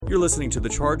You're listening to the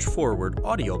Charge Forward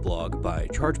audio blog by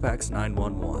Chargebacks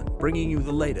 911, bringing you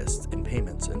the latest in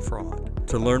payments and fraud.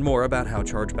 To learn more about how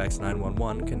Chargebacks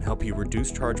 911 can help you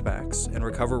reduce chargebacks and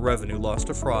recover revenue lost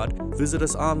to fraud, visit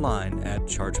us online at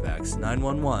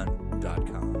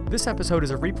chargebacks911.com. This episode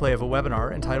is a replay of a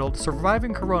webinar entitled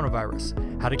Surviving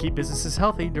Coronavirus: How to Keep Businesses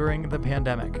Healthy During the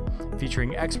Pandemic,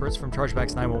 featuring experts from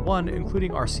Chargebacks 911,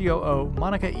 including our COO,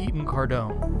 Monica Eaton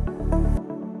Cardone.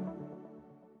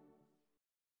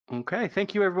 Okay,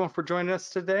 thank you everyone for joining us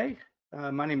today.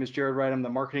 My name is Jared Wright. I'm the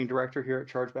marketing director here at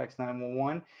Chargebacks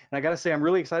 911. And I got to say, I'm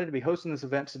really excited to be hosting this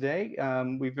event today.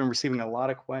 We've been receiving a lot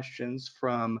of questions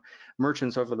from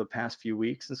merchants over the past few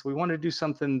weeks. And so we wanted to do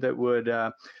something that would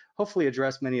hopefully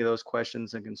address many of those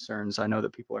questions and concerns I know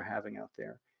that people are having out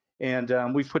there.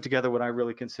 And we've put together what I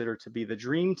really consider to be the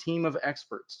dream team of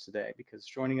experts today, because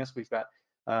joining us, we've got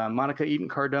Monica Eaton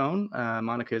Cardone.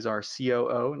 Monica is our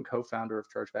COO and co-founder of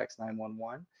Chargebacks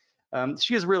 911.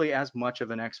 She is really as much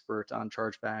of an expert on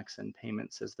chargebacks and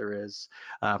payments as there is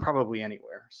probably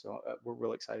anywhere. So we're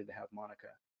really excited to have Monica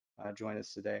join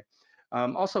us today.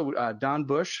 Also, Don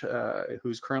Bush,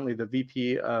 who's currently the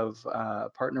VP of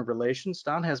Partner Relations.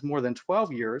 Don has more than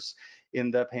 12 years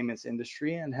in the payments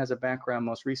industry and has a background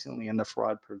most recently in the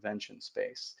fraud prevention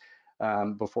space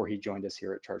before he joined us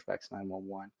here at Chargebacks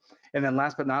 911. And then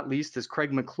last but not least is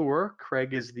Craig McClure.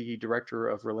 Craig is the Director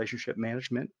of Relationship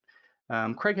Management.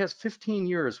 Craig has 15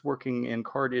 years working in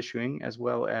card issuing, as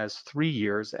well as 3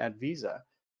 years at Visa.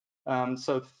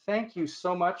 So thank you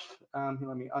so much.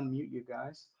 Let me unmute you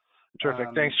guys.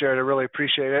 Terrific. Thanks, Jared. I really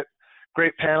appreciate it.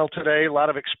 Great panel today. A lot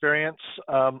of experience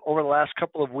over the last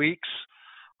couple of weeks.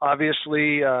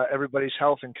 Obviously, everybody's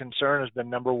health and concern has been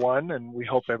number one, and we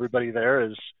hope everybody there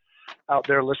is out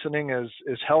there listening is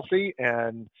healthy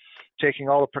and taking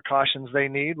all the precautions they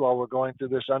need while we're going through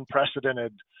this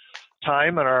unprecedented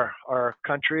time in our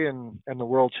country and the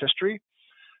world's history.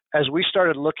 As we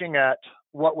started looking at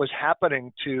what was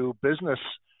happening to business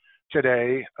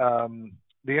today,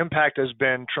 the impact has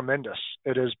been tremendous.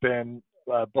 It has been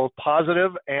both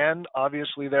positive, and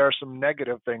obviously there are some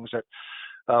negative things that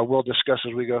we'll discuss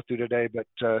as we go through today, but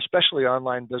especially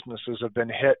online businesses have been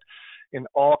hit in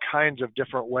all kinds of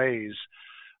different ways.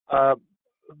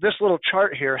 This little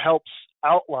chart here helps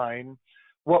outline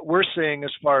what we're seeing as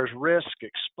far as risk,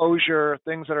 exposure,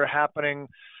 things that are happening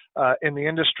in the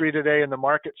industry today, in the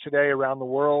market today around the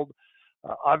world.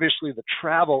 Obviously, the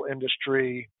travel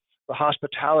industry, the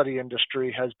hospitality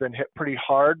industry has been hit pretty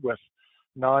hard with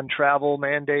non-travel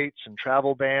mandates and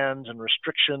travel bans and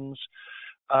restrictions.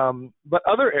 But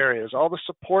other areas, all the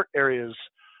support areas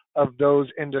of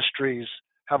those industries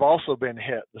have also been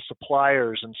hit, the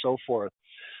suppliers and so forth.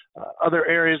 Other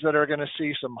areas that are going to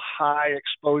see some high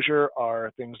exposure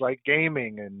are things like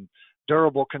gaming and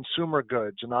durable consumer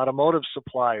goods and automotive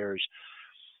suppliers.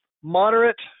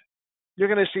 Moderate, you're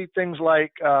going to see things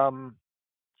like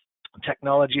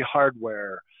technology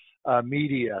hardware,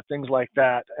 media, things like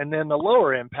that. And then the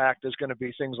lower impact is going to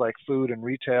be things like food and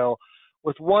retail,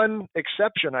 with one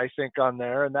exception, I think, on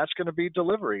there, and that's going to be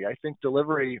delivery. I think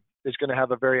delivery is going to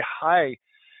have a very high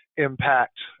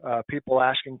impact, people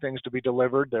asking things to be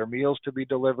delivered, their meals to be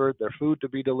delivered, their food to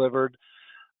be delivered.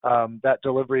 That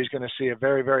delivery is going to see a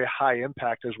very, very high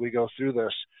impact as we go through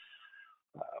this.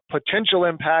 Potential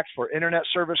impact for internet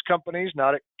service companies,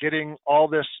 not getting all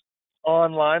this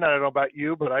online. I don't know about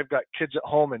you, but I've got kids at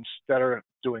home that are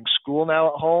doing school now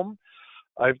at home.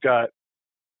 I've got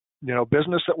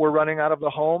business that we're running out of the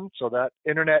home, so that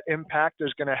internet impact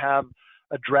is going to have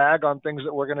a drag on things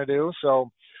that we're going to do.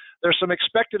 So there's some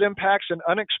expected impacts and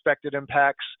unexpected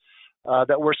impacts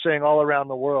that we're seeing all around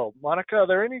the world. Monica, are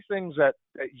there any things that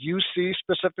you see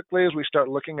specifically as we start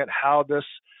looking at how this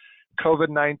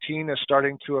COVID-19 is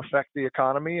starting to affect the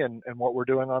economy and what we're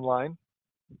doing online?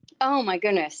 Oh my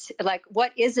goodness, like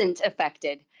what isn't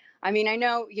affected? I mean, I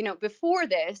know, before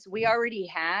this, we already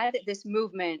had this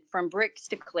movement from bricks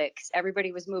to clicks.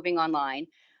 Everybody was moving online.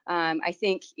 I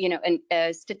think, and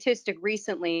a statistic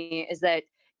recently is that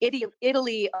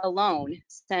Italy alone,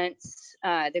 since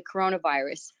the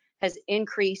coronavirus, has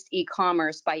increased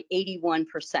e-commerce by 81%.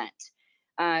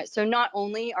 So not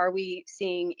only are we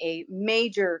seeing a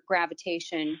major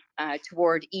gravitation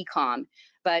toward e-com,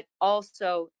 but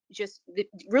also just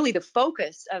really the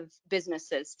focus of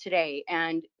businesses today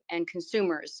and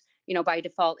consumers, by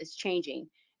default is changing.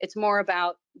 It's more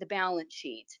about the balance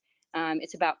sheet.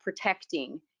 It's about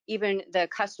protecting even the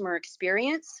customer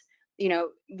experience.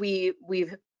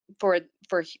 We've for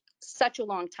such a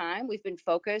long time, we've been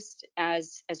focused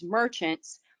as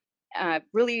merchants,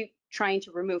 really trying to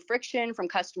remove friction from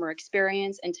customer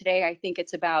experience. And today, I think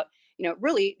it's about,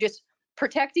 really just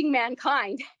protecting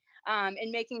mankind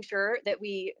and making sure that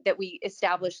we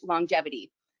establish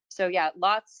longevity. So yeah,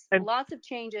 lots of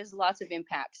changes, lots of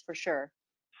impacts for sure.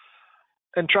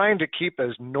 And trying to keep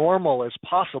as normal as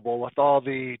possible with all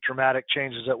the dramatic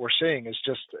changes that we're seeing is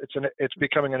just it's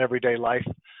becoming an everyday life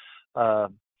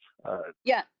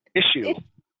issue.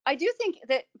 I do think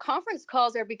that conference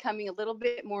calls are becoming a little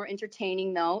bit more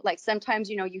entertaining, though. Like sometimes,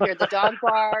 you hear the dog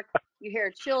bark, you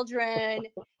hear children.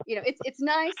 It's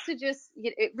nice to just,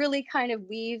 it really kind of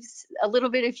weaves a little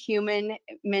bit of human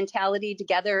mentality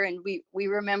together, and we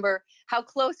remember how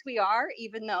close we are,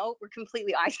 even though we're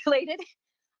completely isolated.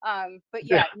 But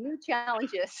yeah, new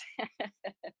challenges.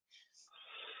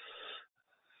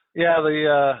 Yeah,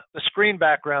 the screen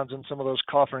backgrounds in some of those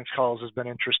conference calls has been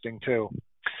interesting too.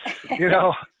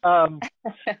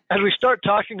 As we start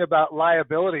talking about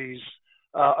liabilities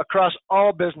across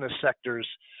all business sectors,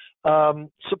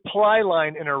 supply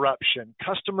line interruption,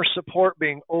 customer support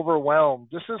being overwhelmed.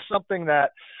 This is something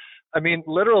that,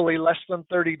 literally less than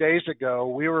 30 days ago,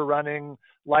 we were running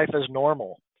life as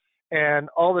normal. And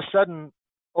all of a sudden,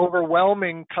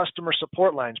 overwhelming customer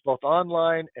support lines, both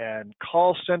online and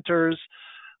call centers.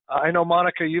 I know,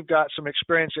 Monica, you've got some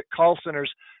experience at call centers.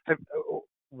 Have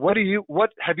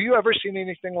you ever seen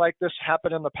anything like this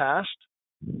happen in the past?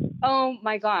 Oh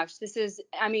my gosh,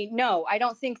 no, I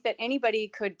don't think that anybody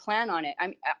could plan on it.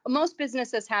 Most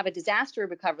businesses have a disaster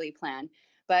recovery plan,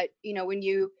 but when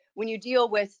you deal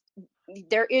with,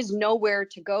 there is nowhere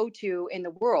to go to in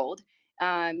the world.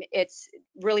 It's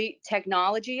really,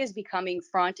 technology is becoming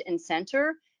front and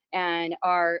center, and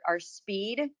our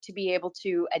speed to be able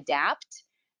to adapt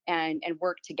and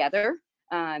work together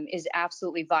is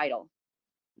absolutely vital.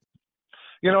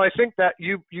 I think that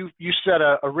you said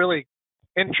a really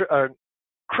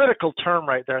critical term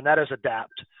right there, and that is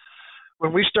adapt.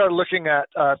 When we start looking at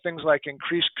things like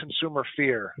increased consumer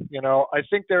fear, I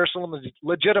think there are some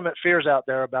legitimate fears out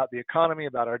there about the economy,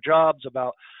 about our jobs,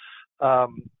 about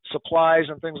supplies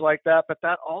and things like that, but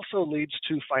that also leads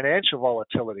to financial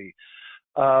volatility,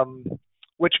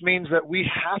 which means that we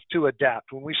have to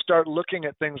adapt. When we start looking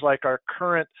at things like our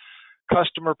current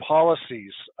customer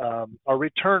policies, our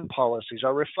return policies,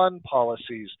 our refund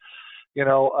policies,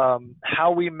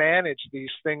 how we manage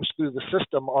these things through the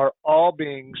system are all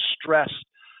being stressed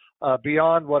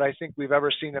beyond what I think we've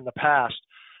ever seen in the past.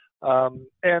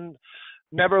 And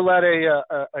never let a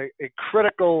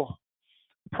critical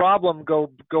problem go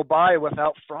by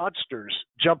without fraudsters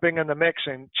jumping in the mix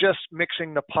and just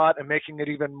mixing the pot and making it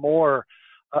even more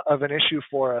of an issue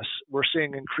for us. We're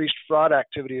seeing increased fraud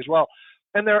activity as well.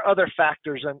 And there are other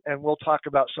factors, and we'll talk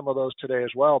about some of those today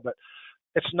as well, but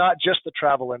it's not just the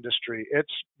travel industry.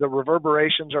 It's the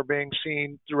reverberations are being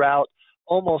seen throughout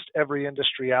almost every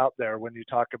industry out there when you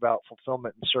talk about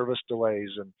fulfillment and service delays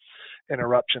and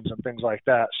interruptions and things like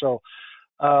that. So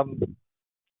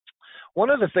one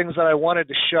of the things that I wanted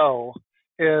to show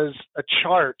is a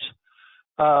chart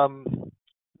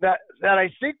that I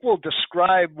think will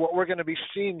describe what we're going to be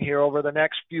seeing here over the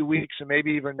next few weeks and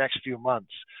maybe even next few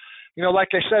months. Like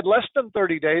I said, less than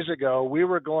 30 days ago, we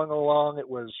were going along. It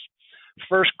was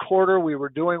first quarter, we were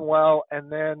doing well,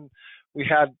 and then we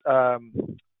had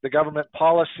the government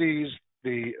policies,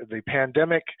 the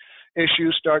pandemic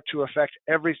issues start to affect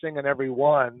everything and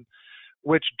everyone,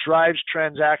 which drives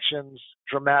transactions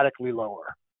dramatically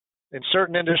lower. In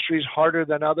certain industries, harder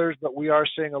than others, but we are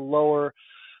seeing a lower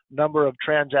number of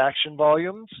transaction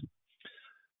volumes.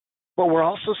 But we're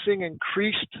also seeing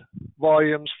increased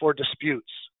volumes for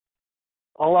disputes.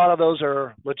 A lot of those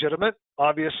are legitimate,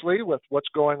 obviously, with what's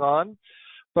going on.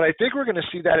 But I think we're going to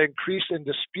see that increase in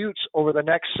disputes over the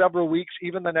next several weeks,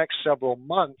 even the next several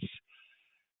months.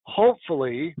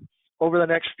 Hopefully, over the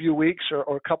next few weeks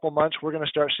or a couple months, we're going to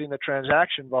start seeing the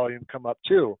transaction volume come up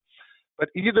too. But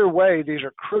either way, these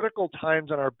are critical times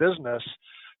in our business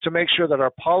to make sure that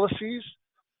our policies,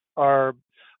 our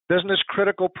business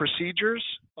critical procedures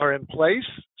are in place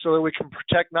so that we can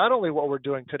protect not only what we're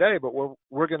doing today, but what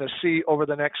we're going to see over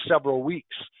the next several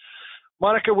weeks.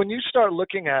 Monica, when you start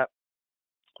looking at,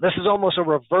 this is almost a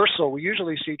reversal. We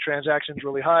usually see transactions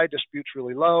really high, disputes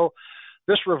really low.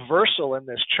 This reversal in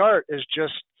this chart is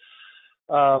just,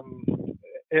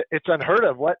 it's unheard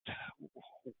of.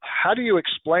 How do you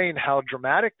explain how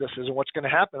dramatic this is and what's going to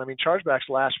happen? I mean, chargebacks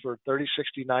last for 30,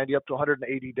 60, 90, up to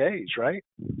 180 days, right?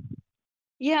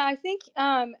 Yeah, I think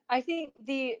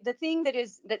the thing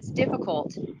that's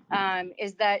difficult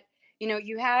is that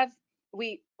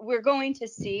we're going to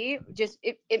see just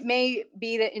it may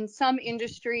be that in some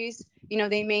industries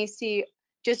they may see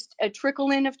just a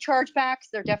trickle in of chargebacks.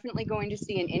 They're definitely going to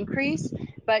see an increase,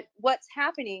 but what's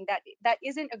happening that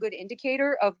isn't a good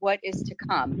indicator of what is to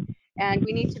come. And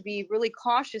we need to be really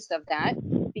cautious of that,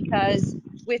 because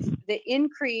with the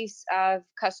increase of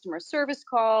customer service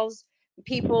calls,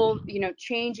 people,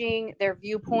 changing their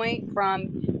viewpoint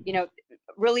from,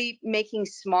 really making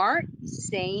smart,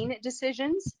 sane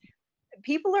decisions,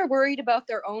 people are worried about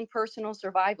their own personal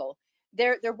survival.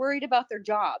 They're worried about their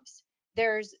jobs.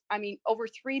 There's, over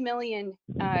 3 million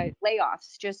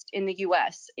layoffs just in the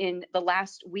U.S. in the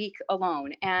last week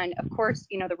alone, and of course,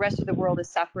 the rest of the world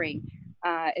is suffering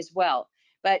as well.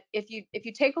 But if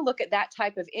you take a look at that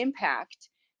type of impact,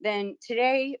 then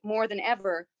today more than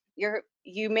ever,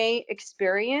 you may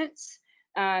experience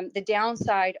the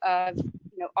downside of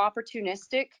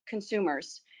opportunistic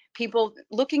consumers, people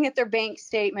looking at their bank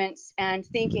statements and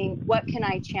thinking, what can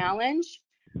I challenge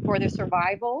for the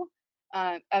survival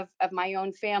of my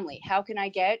own family? How can I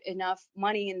get enough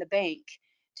money in the bank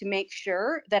to make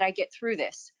sure that I get through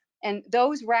this? And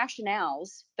those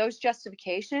rationales, those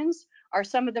justifications, are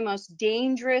some of the most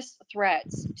dangerous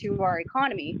threats to our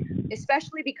economy,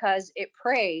 especially because it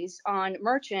preys on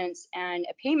merchants and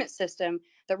a payment system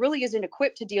that really isn't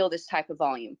equipped to deal this type of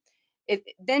volume.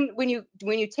 Then when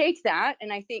you take that,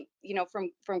 and I think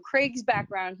from Craig's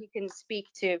background, he can speak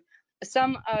to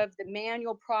some of the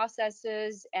manual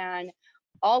processes and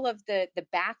all of the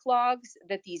backlogs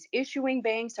that these issuing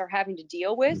banks are having to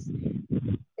deal with.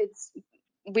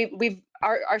 We've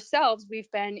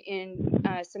been in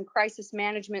some crisis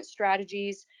management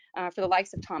strategies for the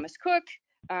likes of Thomas Cook.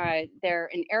 They're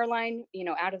an airline,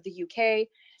 out of the UK,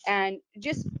 and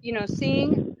just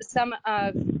seeing some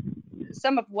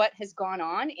of what has gone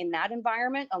on in that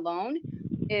environment alone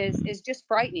is just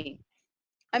frightening.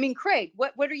 Craig,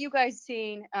 what are you guys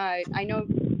seeing? I know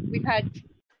we've had.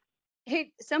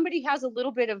 Hey, somebody has a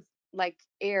little bit of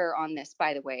air on this,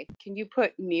 by the way. Can you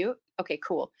put mute? Okay,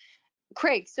 cool.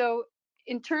 Craig, so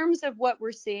in terms of what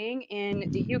we're seeing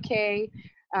in the UK,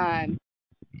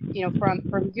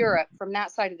 from Europe, from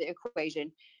that side of the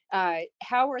equation,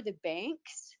 how are the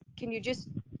banks? Can you just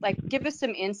give us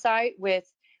some insight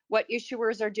with what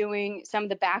issuers are doing, some of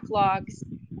the backlogs,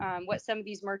 what some of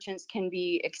these merchants can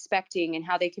be expecting, and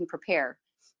how they can prepare?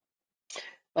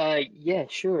 Yeah,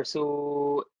 sure.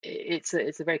 So it's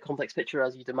a very complex picture,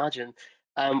 as you'd imagine.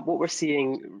 What we're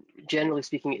seeing, generally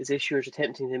speaking, is issuers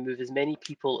attempting to move as many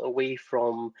people away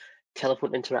from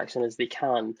telephone interaction as they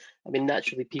can.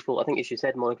 Naturally, people, I think as you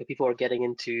said, Monica, people are getting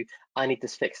into, I need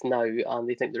this fixed now, and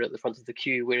they think they're at the front of the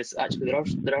queue, whereas actually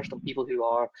there are some people who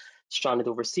are stranded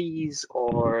overseas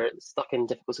or stuck in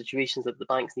difficult situations that the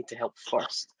banks need to help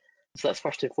first. So that's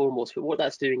first and foremost. But what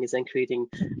that's doing is then creating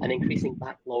an increasing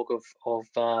backlog of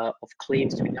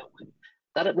claims to be dealt with.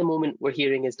 That at the moment we're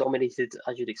hearing is dominated,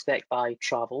 as you'd expect, by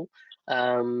travel.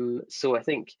 So I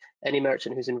think any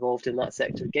merchant who's involved in that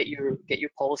sector, get your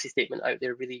policy statement out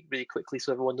there really, really quickly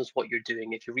so everyone knows what you're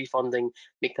doing. If you're refunding,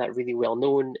 make that really well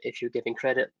known. If you're giving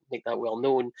credit, make that well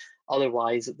known.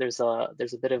 Otherwise, there's a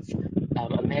bit of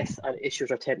a mess, and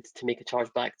issuers are tempted to make a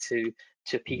charge back to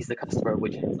appease the customer,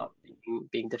 which ends up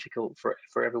being difficult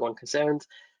for everyone concerned.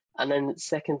 And then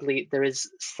secondly, there is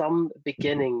some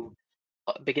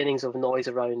beginnings of noise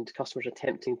around customers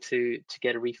attempting to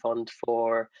get a refund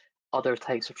for other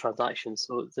types of transactions.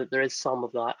 So there is some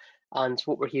of that. And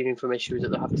what we're hearing from issuers is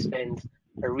that they have to spend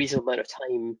a reasonable amount of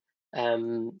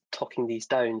time talking these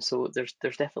down. So there's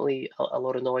definitely a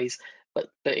lot of noise, but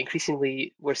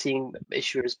increasingly we're seeing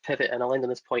issuers pivot, and I'll end on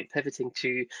this point, pivoting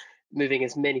to moving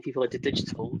as many people into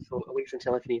digital, so away from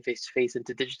telephony and face-to-face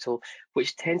into digital,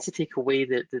 which tends to take away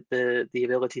the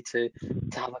ability to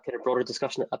have a kind of broader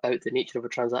discussion about the nature of a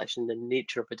transaction, the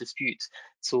nature of a dispute.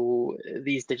 So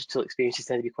these digital experiences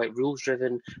tend to be quite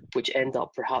rules-driven, which end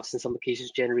up perhaps in some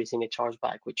occasions generating a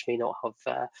chargeback, which may not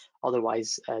have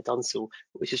otherwise done so,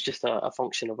 which is just a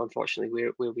function of,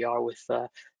 unfortunately, where we are with the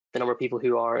number of people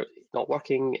who are not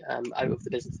working, out of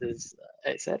the businesses,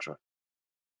 etc.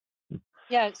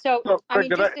 Yeah, so Craig,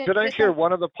 did I hear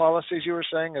one of the policies you were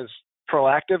saying is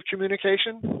proactive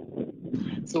communication?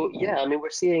 So yeah, we're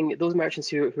seeing those merchants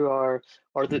who are,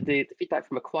 or the feedback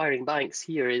from acquiring banks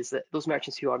here is that those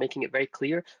merchants who are making it very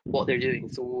clear what they're doing.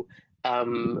 So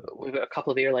we've got a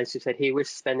couple of airlines who said, hey, we're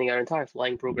suspending our entire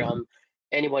flying program.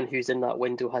 Anyone who's in that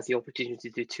window has the opportunity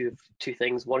to do two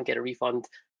things. One, get a refund,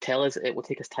 tell us it will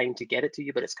take us time to get it to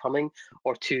you, but it's coming,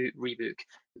 or two, rebook.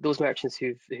 Those merchants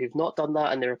who've not done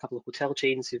that, and there are a couple of hotel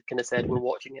chains who've kind of said we're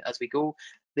watching it as we go,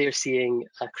 they're seeing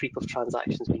a creep of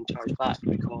transactions being charged back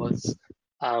because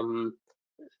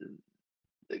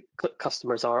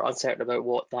customers are uncertain about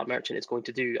what that merchant is going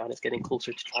to do, and it's getting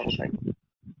closer to travel time.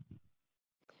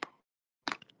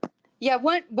 Yeah,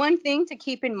 one thing to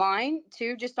keep in mind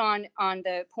too, just on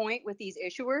the point with these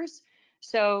issuers.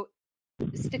 So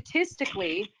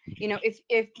statistically,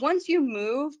 if once you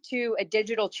move to a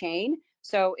digital chain,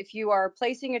 so if you are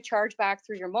placing a chargeback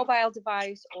through your mobile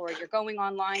device or you're going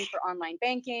online for online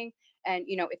banking, and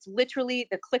it's literally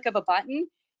the click of a button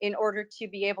in order to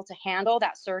be able to handle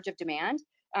that surge of demand.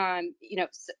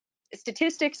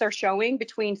 Statistics are showing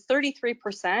between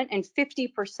 33% and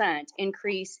 50%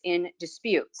 increase in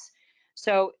disputes.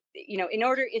 So, in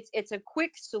order, it's a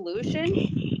quick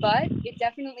solution, but it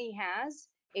definitely has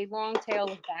a long tail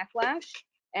of backlash.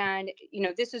 And,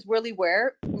 this is really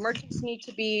where merchants need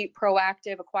to be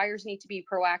proactive, acquirers need to be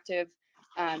proactive.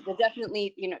 They'll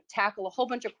definitely, tackle a whole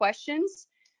bunch of questions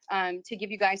to give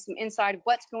you guys some insight of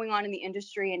what's going on in the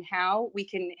industry and how we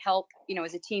can help,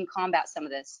 as a team combat some of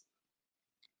this.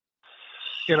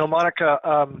 Monica,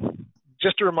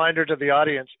 just a reminder to the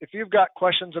audience, if you've got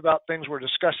questions about things we're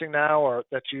discussing now or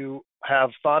that you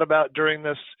have thought about during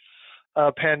this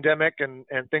pandemic and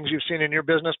things you've seen in your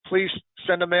business, please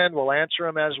send them in. We'll answer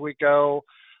them as we go.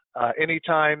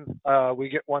 Anytime we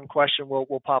get one question,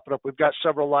 we'll pop it up. We've got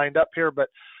several lined up here, but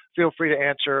feel free to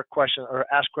answer questions or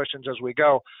ask questions as we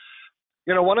go.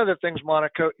 One of the things,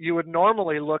 Monica, you would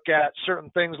normally look at certain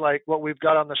things like what we've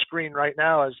got on the screen right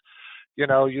now is,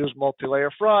 use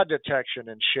multi-layer fraud detection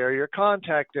and share your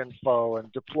contact info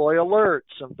and deploy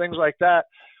alerts and things like that.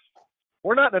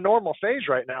 We're not in a normal phase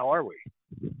right now, are we?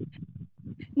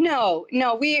 No,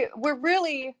 we're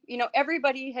really,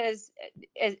 everybody has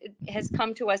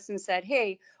come to us and said,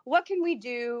 hey, what can we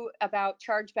do about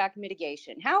chargeback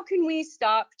mitigation? How can we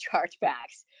stop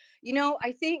chargebacks?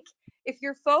 I think if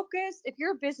you're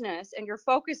a business and you're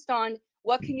focused on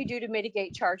what can you do to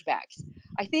mitigate chargebacks,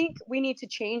 I think we need to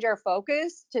change our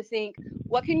focus to think,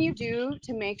 what can you do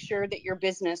to make sure that your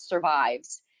business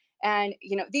survives? And,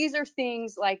 these are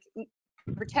things like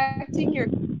protecting your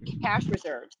cash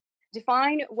reserves.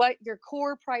 Define what your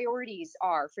core priorities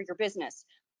are for your business.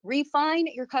 Refine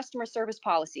your customer service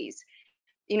policies.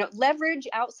 Leverage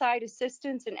outside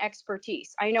assistance and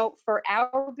expertise. I know for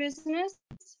our business,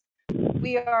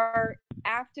 we've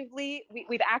actively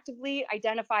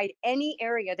identified any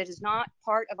area that is not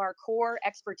part of our core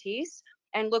expertise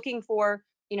and looking for,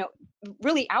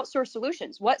 really outsource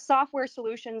solutions. What software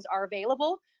solutions are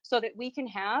available so that we can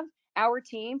have our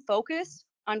team focus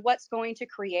on what's going to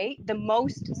create the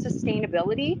most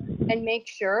sustainability and make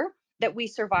sure that we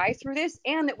survive through this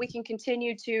and that we can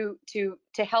continue to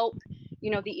help,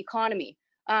 the economy.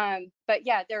 But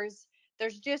yeah, there is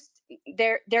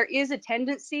a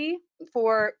tendency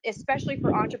for, especially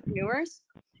for entrepreneurs,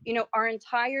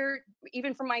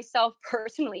 even for myself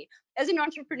personally, as an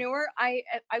entrepreneur, I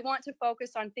want to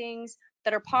focus on things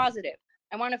that are positive.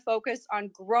 I want to focus on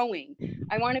growing.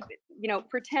 I want to,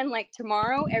 pretend like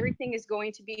tomorrow everything is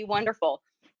going to be wonderful.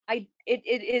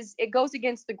 It goes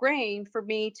against the grain for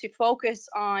me to focus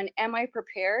on, am I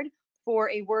prepared for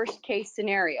a worst case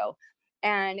scenario?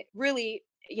 And really,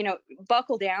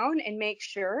 buckle down and make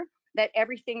sure that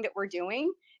everything that we're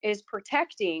doing is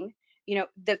protecting,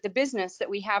 the business that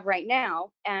we have right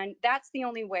now. And that's the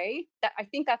only way that I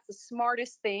think that's the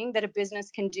smartest thing that a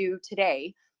business can do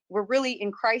today. We're really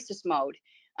in crisis mode.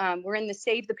 We're in the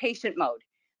save the patient mode.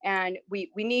 And we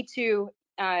need to,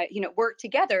 work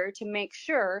together to make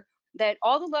sure that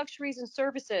all the luxuries and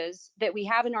services that we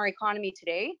have in our economy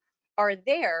today are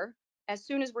there as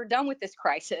soon as we're done with this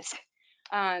crisis.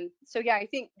 So yeah, I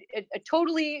think a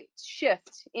totally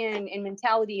shift in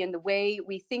mentality and the way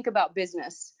we think about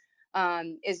business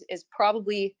is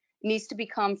probably needs to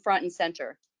become front and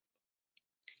center.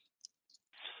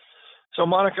 So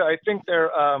Monica, I think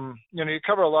you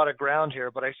cover a lot of ground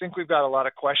here, but I think we've got a lot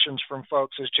of questions from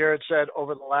folks. As Jared said,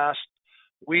 over the last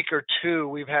week or two,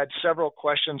 we've had several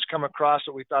questions come across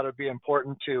that we thought would be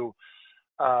important to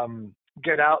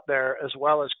get out there, as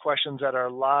well as questions that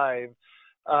are live.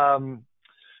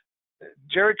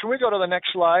 Jared, can we go to the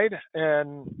next slide?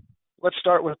 And let's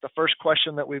start with the first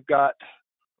question that we've got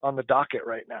on the docket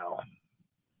right now.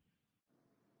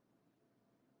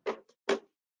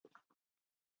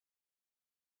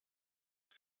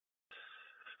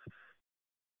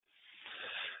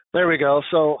 There we go.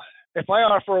 So if I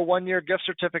offer a 1-year gift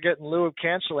certificate in lieu of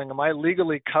canceling, am I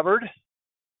legally covered?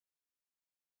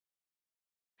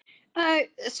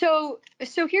 So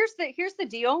here's the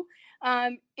deal.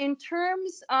 In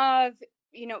terms of,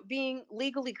 being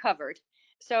legally covered.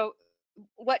 So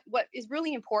what is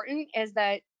really important is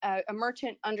that a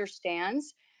merchant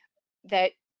understands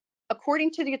that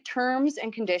according to the terms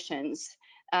and conditions,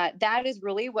 that is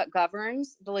really what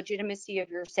governs the legitimacy of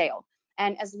your sale.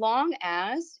 And as long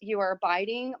as you are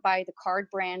abiding by the card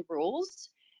brand rules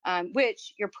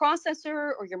which your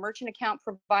processor or your merchant account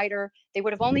provider, they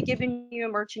would have only given you a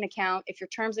merchant account if your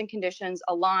terms and conditions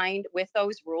aligned with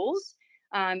those rules.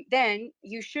 Then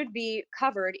you should be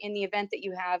covered in the event that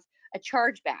you have a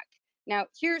chargeback. Now,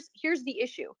 here's the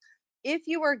issue. If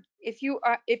you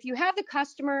have the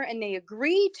customer and they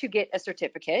agree to get a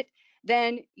certificate,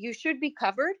 then you should be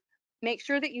covered. Make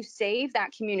sure that you save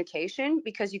that communication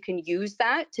because you can use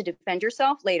that to defend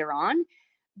yourself later on.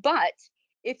 But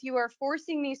if you are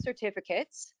forcing these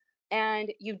certificates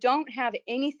and you don't have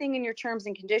anything in your terms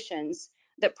and conditions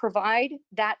that provide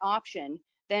that option,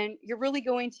 then you're really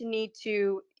going to need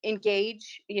to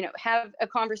engage, have a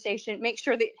conversation, make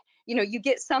sure that, you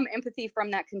get some empathy from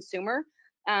that consumer.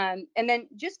 And then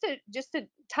just to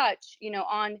touch,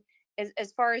 on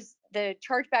as far as the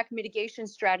chargeback mitigation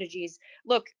strategies,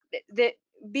 look,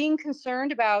 being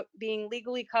concerned about being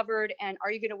legally covered and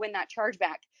are you going to win that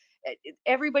chargeback?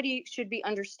 Everybody should be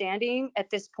understanding at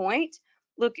this point.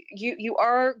 Look, you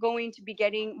are going to be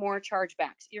getting more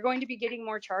chargebacks. You're going to be getting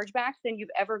more chargebacks than you've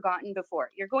ever gotten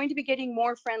before. You're going to be getting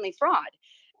more friendly fraud.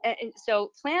 And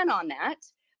so plan on that.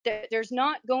 There's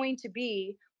not going to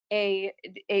be a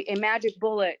magic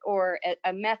bullet or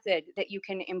a method that you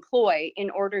can employ in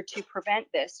order to prevent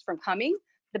this from coming.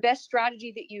 The best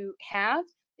strategy that you have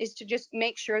is to just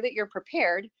make sure that you're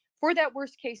prepared for that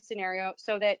worst case scenario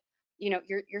so that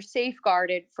you're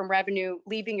safeguarded from revenue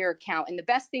leaving your account. And the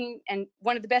best thing, and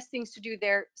one of the best things to do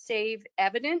there, save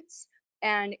evidence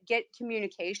and get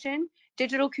communication,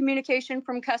 digital communication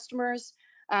from customers.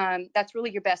 That's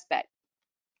really your best bet.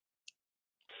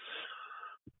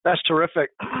 That's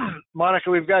terrific. Monica,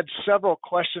 we've got several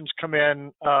questions come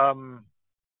in,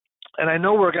 and I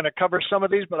know we're going to cover some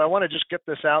of these, but I want to just get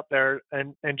this out there.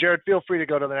 And Jared, feel free to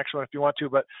go to the next one if you want to.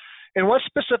 But in what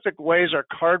specific ways are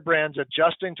card brands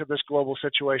adjusting to this global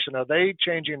situation? Are they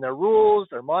changing their rules,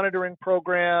 their monitoring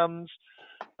programs,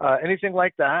 anything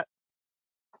like that?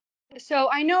 So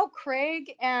I know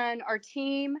Craig and our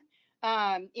team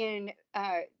that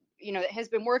has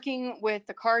been working with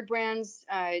the card brands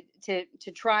to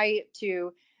try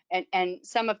to, and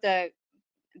some of the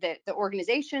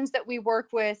organizations that we work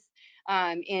with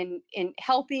in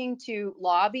helping to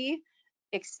lobby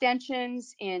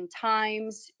extensions in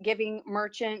times, giving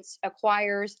merchants,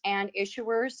 acquirers, and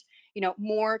issuers,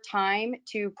 more time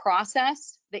to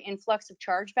process the influx of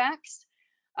chargebacks.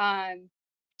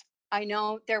 I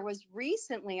know there was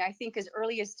recently, I think as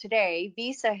early as today,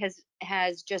 Visa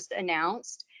has just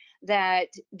announced that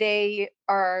they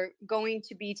are going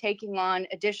to be taking on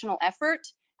additional effort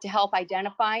to help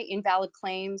identify invalid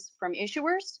claims from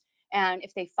issuers. And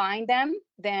if they find them,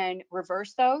 then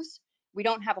reverse those. We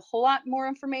don't have a whole lot more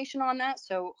information on that,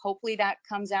 so hopefully that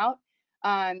comes out.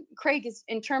 Craig, is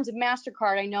in terms of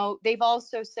MasterCard, I know they've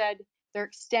also said they're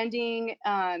extending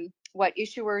what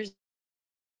issuers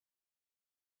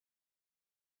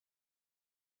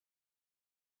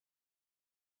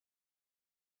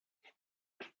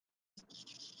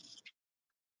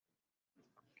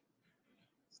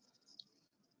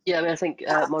Yeah, I mean, I think,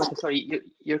 Monica, sorry,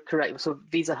 you're correct. So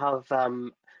Visa have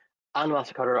and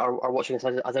MasterCard are watching us,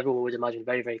 as everyone would imagine,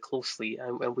 very, very closely.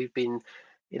 And we've been,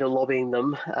 lobbying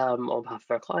them on behalf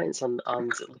of our clients and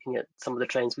looking at some of the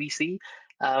trends we see.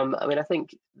 I mean, I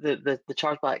think the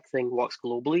chargeback thing works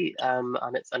globally,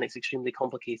 and it's extremely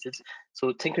complicated.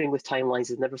 So tinkering with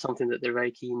timelines is never something that they're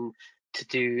very keen to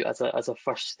do as a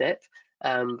first step.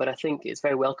 But I think it's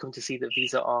very welcome to see that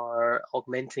Visa are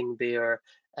augmenting their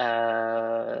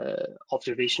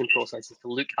observation processes to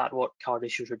look at what card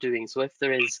issuers are doing. So if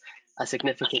there is a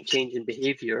significant change in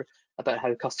behavior about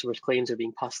how customers' claims are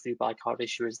being passed through by card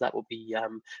issuers, that will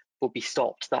be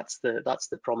stopped. That's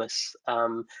the promise.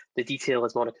 The detail,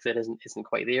 as Monica said, isn't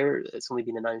quite there. It's only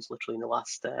been announced literally in the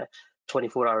last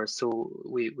 24 hours, so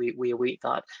we await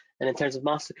that. And in terms of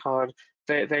MasterCard,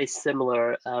 very, very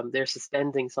similar. They're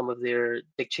suspending some of their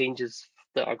big changes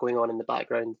that are going on in the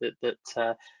background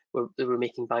that we're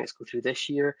making banks go through this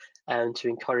year, and to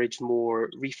encourage more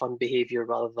refund behavior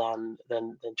rather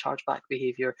than chargeback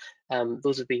behavior.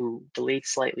 Those have been delayed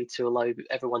slightly to allow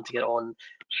everyone to get on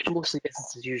mostly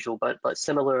business as usual, but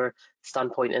similar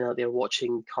standpoint in that they're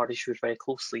watching card issuers very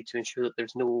closely to ensure that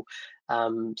there's no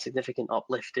significant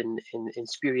uplift in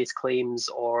spurious claims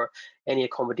or any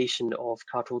accommodation of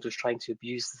cardholders trying to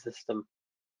abuse the system.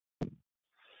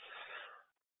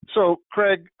 So,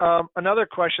 Craig, another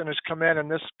question has come in, and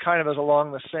this kind of is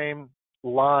along the same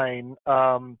line.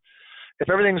 If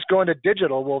everything's going to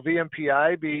digital, will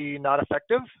VMPI be not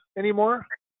effective anymore?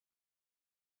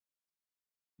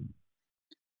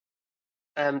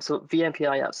 So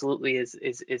VMPI absolutely is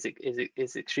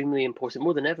extremely important,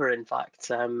 more than ever, in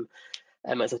fact.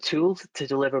 as a tool to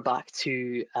deliver back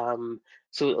to.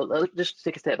 So just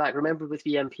take a step back. Remember, with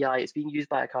VMPI, it's being used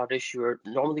by a card issuer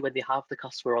normally when they have the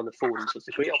customer on the phone. So it's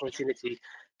a great opportunity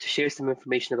to share some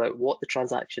information about what the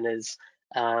transaction is,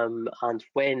 and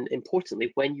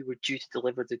importantly, when you were due to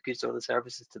deliver the goods or the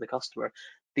services to the customer.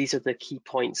 These are the key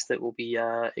points that will be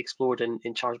explored in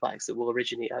chargebacks that will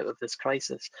originate out of this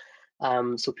crisis.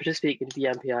 So participating in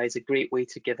VMPI is a great way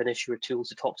to give an issuer tools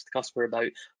to talk to the customer about,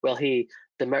 well, hey,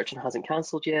 the merchant hasn't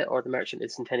cancelled yet, or the merchant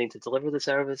is intending to deliver the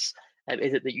service.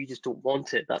 Is it that you just don't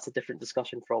want it? That's a different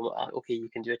discussion from, okay, you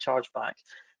can do a chargeback.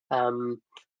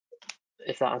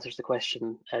 If that answers the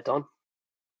question, Don?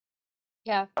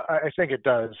 Yeah. I think it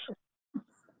does.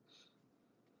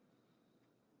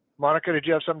 Monica, did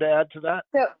you have something to add to that?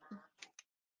 So,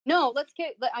 no,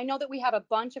 I know that we have a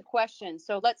bunch of questions,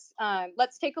 so let's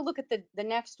take a look at the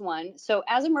next one. So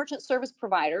as a merchant service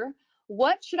provider,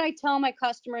 what should I tell my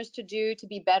customers to do to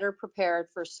be better prepared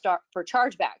for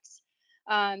chargebacks?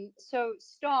 So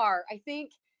Star, I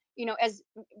think,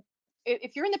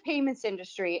 if you're in the payments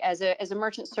industry as a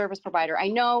merchant service provider, I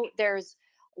know there's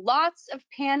lots of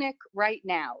panic right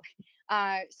now.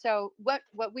 So what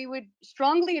we would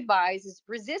strongly advise is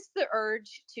resist the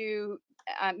urge to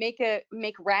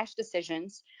make rash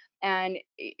decisions. And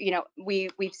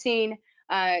we've seen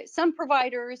some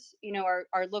providers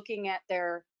are looking at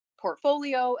their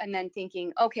portfolio and then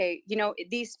thinking, okay,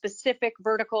 these specific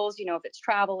verticals, if it's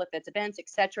travel, if it's events,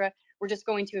 etc., we're just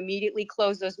going to immediately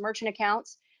close those merchant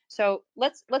accounts. So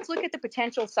let's look at the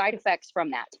potential side effects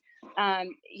from that.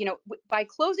 By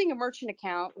closing a merchant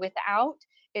account without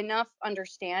enough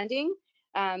understanding,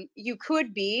 you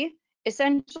could be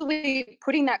essentially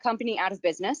putting that company out of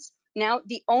business. Now,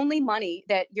 the only money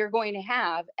that you're going to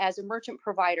have as a merchant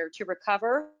provider to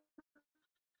recover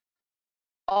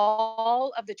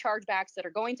all of the chargebacks that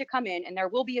are going to come in, and there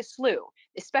will be a slew,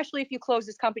 especially if you close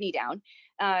this company down,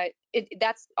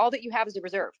 that's all that you have as a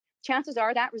reserve. Chances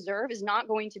are that reserve is not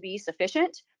going to be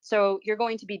sufficient. So you're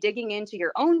going to be digging into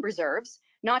your own reserves,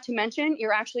 not to mention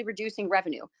you're actually reducing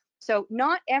revenue. So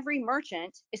not every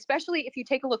merchant, especially if you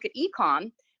take a look at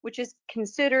e-com, which is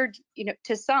considered,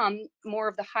 to some more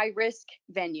of the high risk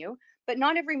venue, but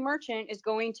not every merchant is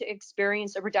going to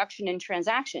experience a reduction in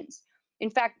transactions. In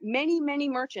fact, many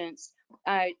merchants,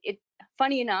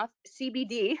 funny enough,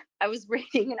 CBD, I was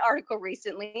reading an article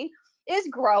recently, is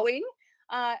growing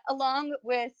along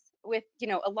with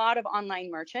a lot of online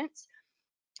merchants.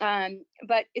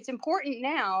 But it's important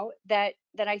now that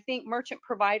I think merchant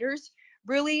providers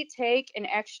really take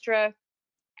extra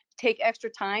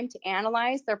time to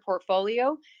analyze their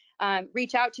portfolio,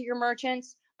 reach out to your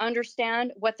merchants,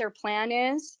 understand what their plan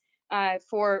is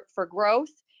for growth.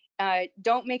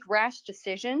 Don't make rash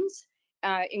decisions.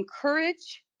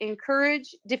 Encourage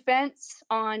defense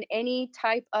on any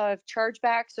type of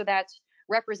chargeback. So that's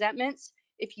representments.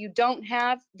 If you don't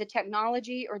have the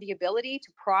technology or the ability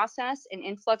to process an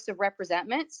influx of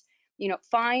representments,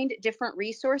 find different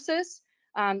resources.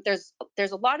 There's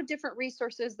a lot of different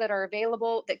resources that are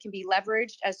available that can be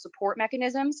leveraged as support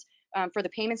mechanisms for the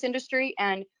payments industry,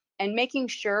 and making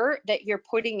sure that you're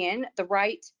putting in the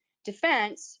right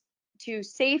defense to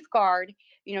safeguard,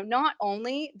 not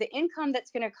only the income that's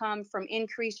going to come from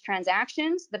increased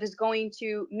transactions that is going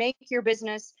to make your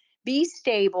business be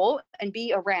stable and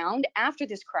be around after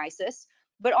this crisis,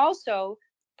 but also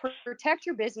protect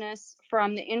your business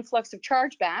from the influx of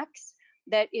chargebacks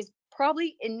that is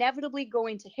probably inevitably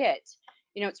going to hit.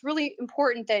 It's really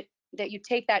important that you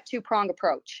take that two-pronged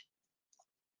approach.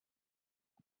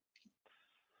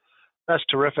 That's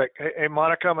terrific. Hey,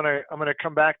 Monica, I'm gonna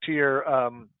come back to your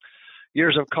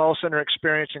years of call center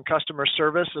experience and customer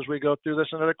service as we go through this.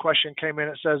 Another question came in.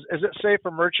 It says, is it safe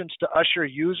for merchants to usher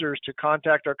users to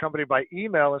contact our company by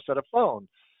email instead of phone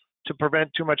to prevent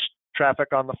too much traffic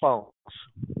on the phones?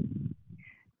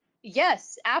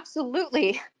 Yes,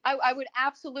 absolutely. I would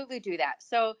absolutely do that.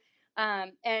 So,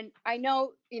 and I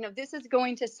know, this is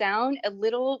going to sound a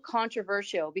little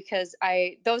controversial because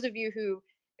those of you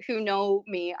who know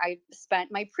me, I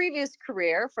spent my previous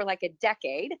career for like a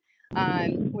decade,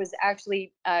 was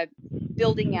actually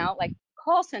building out like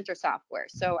call center software.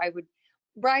 So I would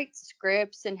write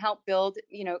scripts and help build,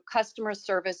 customer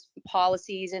service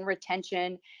policies and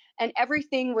retention, and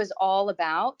everything was all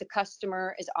about the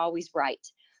customer is always right.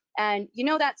 And,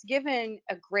 that's given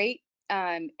a great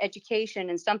education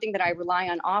and something that I rely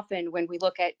on often when we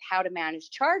look at how to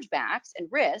manage chargebacks and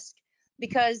risk,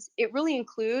 because it really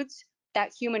includes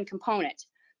that human component.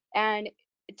 And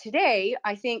today,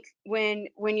 I think when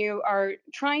you are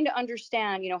trying to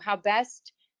understand, how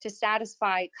best to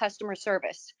satisfy customer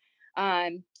service,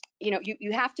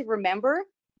 you have to remember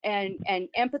and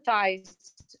empathize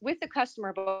with the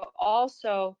customer, but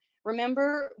also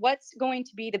remember what's going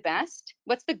to be the best,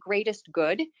 what's the greatest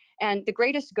good. And the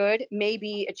greatest good may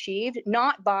be achieved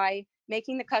not by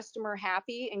making the customer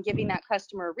happy and giving that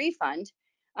customer a refund.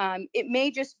 It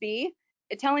may just be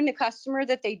telling the customer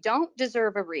that they don't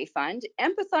deserve a refund,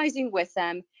 empathizing with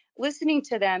them, listening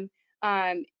to them.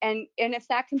 And if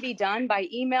that can be done by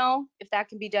email, if that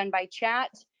can be done by chat,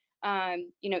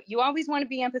 you always want to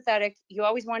be empathetic, you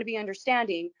always want to be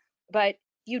understanding, but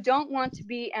you don't want to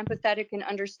be empathetic and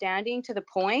understanding to the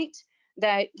point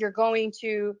that you're going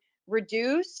to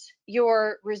reduce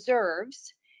your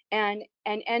reserves and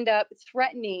end up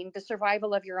threatening the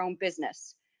survival of your own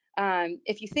business.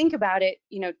 If you think about it,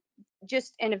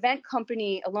 just an event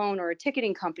company alone or a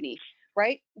ticketing company,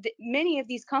 right? Many of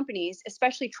these companies,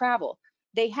 especially travel,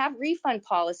 they have refund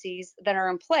policies that are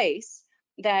in place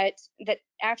that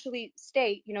actually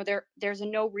state, there's a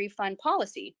no refund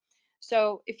policy.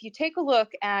 So if you take a look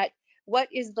at what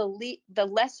is the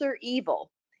lesser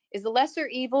evil, is the lesser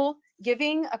evil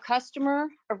giving a customer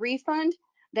a refund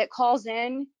that calls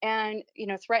in and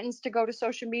threatens to go to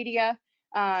social media,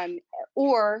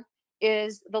 or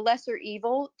is the lesser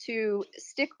evil to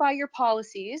stick by your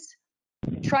policies,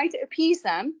 try to appease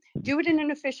them, do it in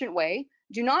an efficient way,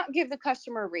 do not give the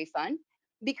customer a refund?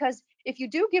 Because if you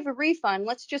do give a refund,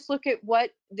 let's just look at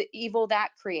what the evil that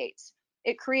creates.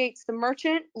 It creates the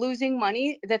merchant losing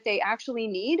money that they actually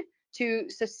need to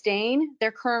sustain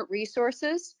their current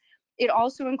resources. It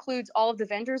also includes all of the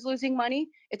vendors losing money.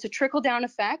 It's a trickle-down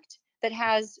effect that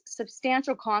has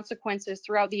substantial consequences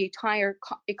throughout the entire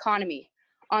economy.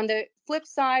 On the flip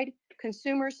side,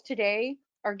 consumers today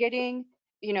are getting,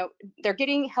 they're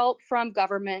getting help from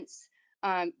governments.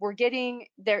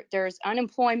 There's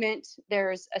unemployment,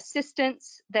 there's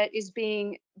assistance that is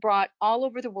being brought all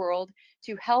over the world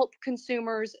to help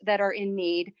consumers that are in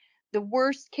need. The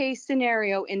worst case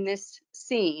scenario in this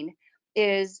scene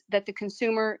is that the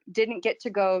consumer didn't get to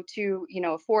go to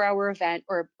a 4-hour event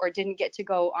or didn't get to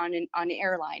go on an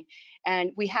airline.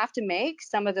 And we have to make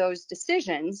some of those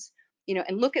decisions,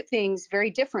 and look at things very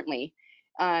differently,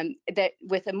 that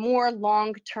with a more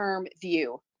long-term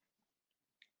view.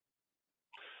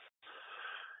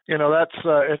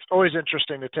 It's always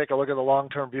interesting to take a look at the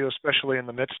long-term view, especially in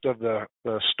the midst of the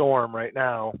storm right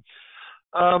now.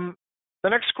 The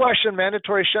next question: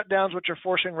 mandatory shutdowns, which are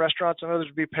forcing restaurants and others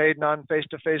to be paid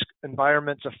non-face-to-face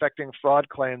environments, affecting fraud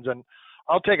claims. And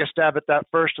I'll take a stab at that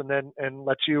first, and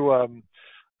let you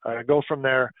go from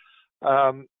there.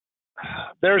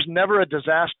 There's never a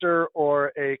disaster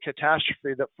or a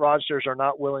catastrophe that fraudsters are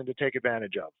not willing to take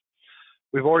advantage of.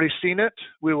 We've already seen it.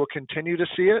 We will continue to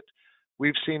see it.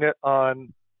 We've seen it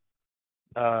on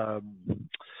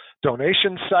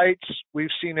donation sites.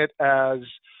 We've seen it as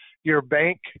your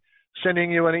bank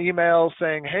sending you an email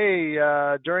saying, hey,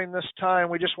 during this time,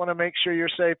 we just want to make sure you're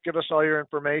safe. Give us all your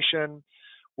information.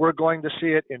 We're going to see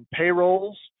it in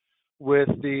payrolls with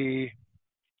the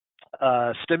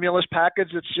stimulus package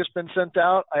that's just been sent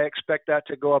out. I expect that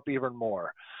to go up even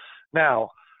more. Now,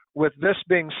 with this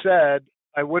being said,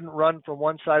 I wouldn't run from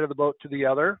one side of the boat to the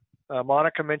other.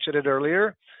 Monica mentioned it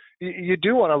earlier. You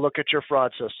do want to look at your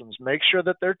fraud systems. Make sure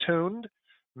that they're tuned.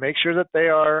 Make sure that they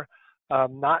are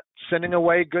not sending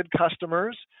away good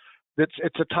customers.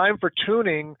 It's a time for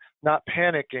tuning, not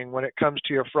panicking when it comes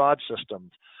to your fraud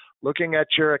systems. Looking at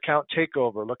your account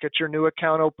takeover, look at your new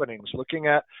account openings, looking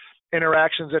at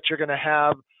interactions that you're going to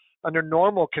have under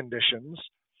normal conditions,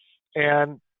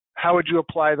 and how would you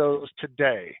apply those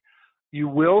today? You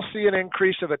will see an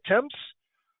increase of attempts,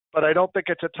 but I don't think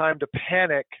it's a time to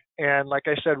panic and, like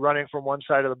I said, running from one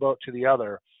side of the boat to the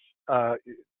other.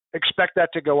 Expect that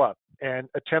to go up, and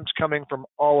attempts coming from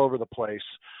all over the place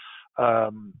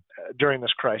during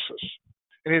this crisis.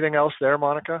 Anything else there,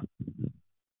 Monica?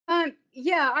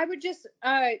 Yeah, I would just,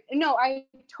 no, I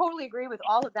totally agree with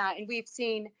all of that. And we've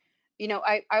seen,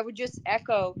 I would just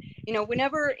echo,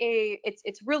 whenever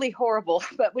it's really horrible,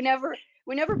 but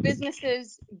whenever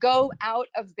businesses go out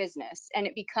of business and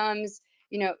it becomes,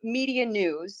 media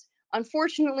news,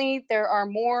 unfortunately, there are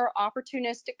more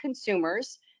opportunistic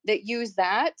consumers that use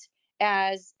that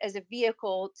as a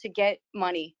vehicle to get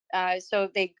money. So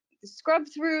they scrub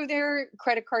through their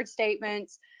credit card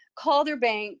statements, call their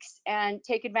banks, and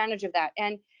take advantage of that.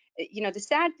 And the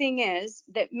sad thing is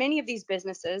that many of these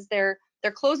businesses, they're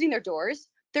closing their doors.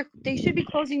 They should be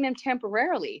closing them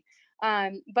temporarily,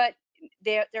 but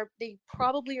they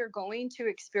probably are going to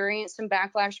experience some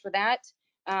backlash for that.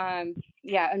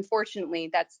 Yeah,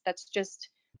 unfortunately, that's just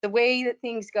the way that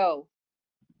things go.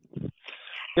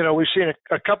 You know, we've seen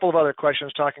a couple of other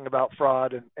questions talking about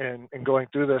fraud and going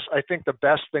through this. I think the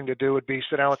best thing to do would be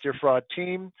sit down with your fraud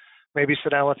team, maybe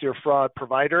sit down with your fraud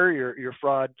provider, your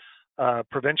fraud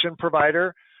prevention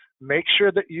provider. Make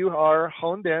sure that you are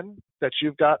honed in, that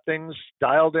you've got things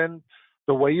dialed in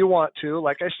the way you want to.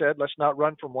 Like I said, let's not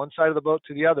run from one side of the boat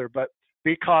to the other, but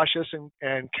be cautious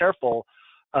and careful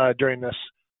during this.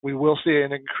 We will see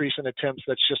an increase in attempts.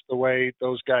 That's just the way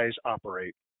those guys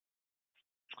operate.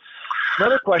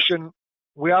 Another question,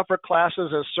 we offer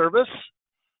classes as service.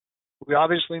 We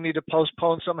obviously need to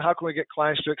postpone some. How can we get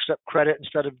clients to accept credit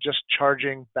instead of just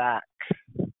charging back?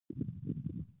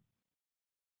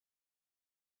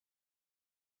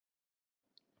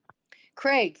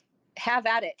 Craig, have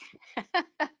at it.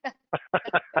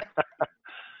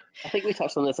 I think we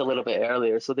touched on this a little bit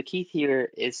earlier. So the key here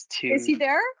is to. Is he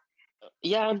there?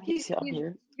 Yeah, I'm here.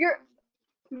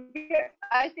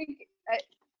 I think.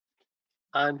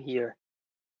 I'm here.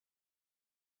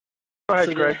 Go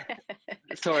ahead, Craig.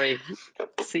 Sorry.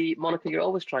 See, Monica, you're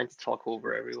always trying to talk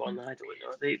over everyone. I don't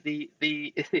know.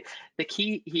 The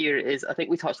key here is, I think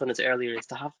we touched on this earlier, is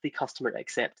to have the customer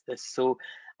accept this. So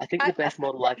I think the best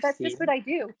model I've That's seen. just what I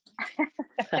do.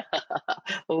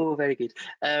 Oh, very good.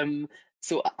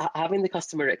 So having the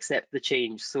customer accept the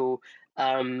change. So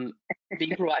being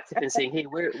proactive and saying, hey,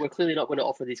 we're clearly not going to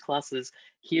offer these classes.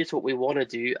 Here's what we want to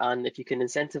do. And if you can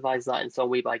incentivize that in some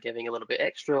way by giving a little bit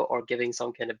extra or giving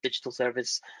some kind of digital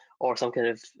service or some kind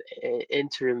of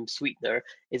interim sweetener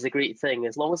is a great thing.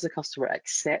 As long as the customer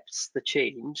accepts the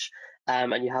change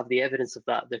and you have the evidence of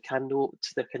that, there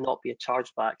cannot be a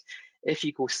chargeback. If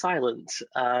you go silent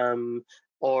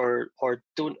or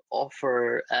don't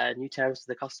offer new terms to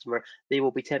the customer, they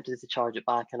will be tempted to charge it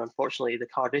back. And unfortunately, the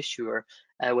card issuer,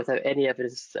 without any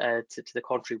evidence to the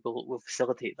contrary, will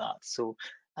facilitate that. So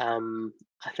I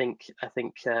think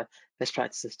best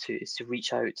practice is to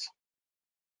reach out.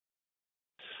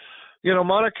 You know,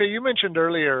 Monica, you mentioned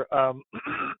earlier,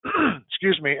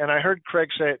 excuse me, and I heard Craig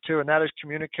say it too, and that is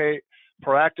communicate,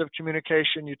 proactive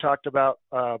communication. You talked about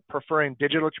preferring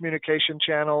digital communication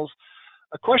channels.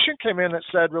 A question came in that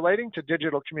said, relating to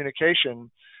digital communication,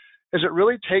 is it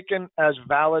really taken as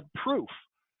valid proof?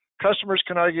 Customers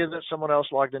can argue that someone else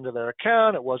logged into their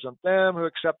account, it wasn't them who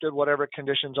accepted whatever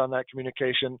conditions on that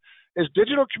communication. Is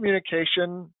digital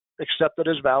communication accepted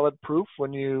as valid proof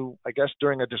when you, I guess,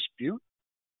 during a dispute?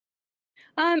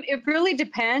 It really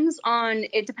depends on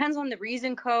the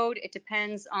reason code. It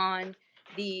depends on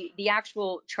the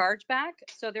actual chargeback.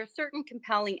 So there's certain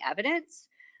compelling evidence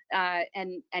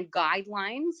and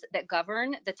guidelines that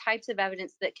govern the types of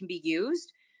evidence that can be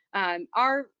used.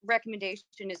 Our recommendation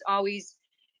is always,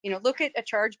 look at a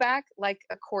chargeback like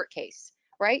a court case,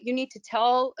 right? You need to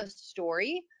tell a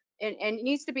story, and it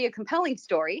needs to be a compelling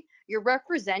story. You're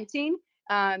representing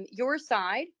your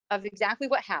side of exactly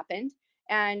what happened,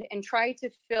 and try to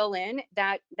fill in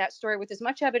that story with as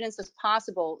much evidence as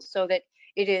possible, so that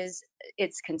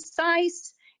it's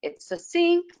concise, it's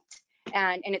succinct,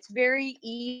 and it's very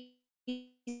easy,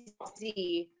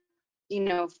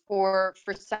 for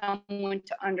someone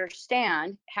to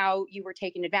understand how you were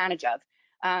taken advantage of.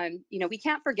 We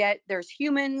can't forget there's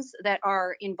humans that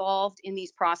are involved in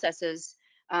these processes.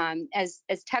 As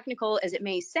technical as it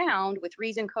may sound, with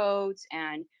reason codes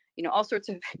and all sorts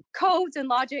of codes and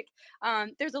logic,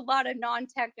 there's a lot of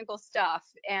non-technical stuff,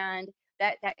 and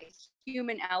that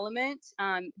human element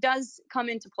does come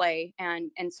into play.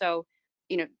 And so,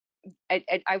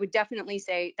 I would definitely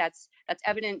say that's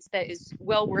evidence that is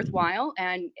well worthwhile,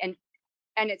 and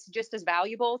it's just as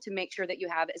valuable to make sure that you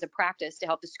have as a practice to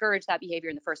help discourage that behavior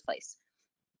in the first place.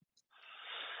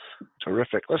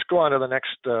 Terrific. Let's go on to the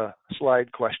next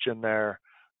slide question there.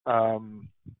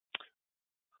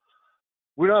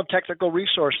 We don't have technical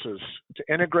resources to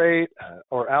integrate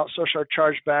or outsource our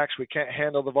chargebacks. We can't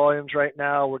handle the volumes right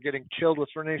now. We're getting killed with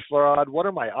furniture fraud. What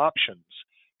are my options?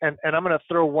 And I'm going to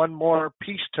throw one more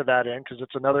piece to that in, because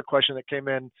it's another question that came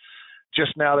in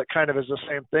just now that kind of is the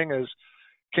same thing, is,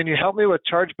 can you help me with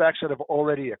chargebacks that have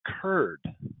already occurred?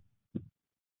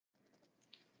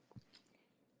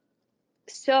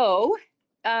 So,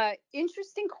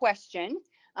 interesting question.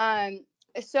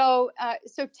 So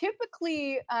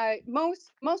typically,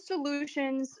 most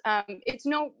solutions, it's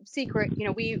no secret,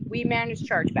 we manage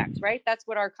chargebacks, right? That's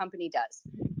what our company does,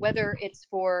 whether it's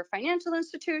for financial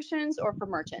institutions or for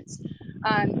merchants.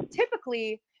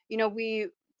 Typically,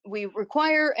 we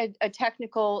require a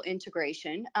technical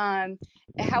integration.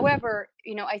 However,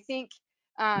 I think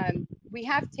we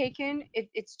have taken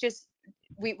it's just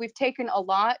we've taken a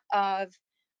lot of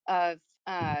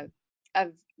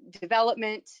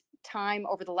development time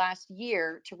over the last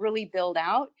year to really build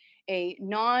out a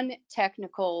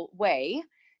non-technical way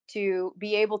to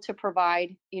be able to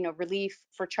provide, relief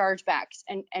for chargebacks.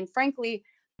 And frankly,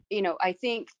 I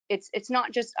think it's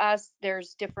not just us.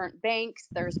 There's different banks,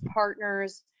 there's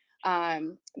partners.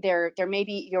 There may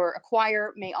be your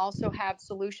acquirer may also have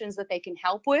solutions that they can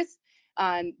help with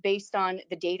based on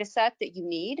the data set that you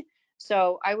need.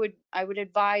 So I would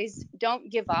advise, don't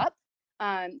give up.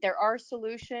 There are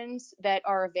solutions that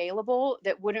are available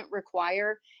that wouldn't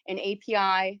require an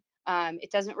API.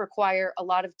 It doesn't require a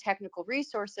lot of technical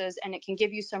resources, and it can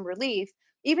give you some relief,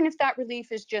 even if that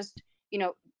relief is just,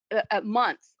 a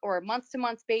month or a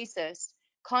month-to-month basis.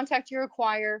 Contact your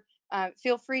acquirer.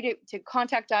 Feel free to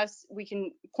contact us. We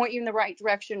can point you in the right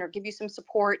direction or give you some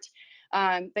support.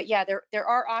 But yeah, there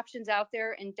are options out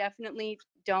there, and definitely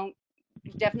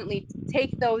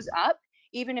take those up,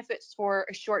 even if it's for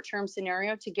a short-term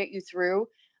scenario to get you through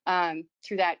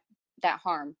that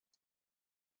harm.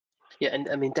 Yeah, and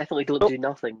I mean, definitely don't do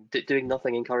nothing. Doing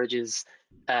nothing encourages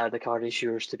the card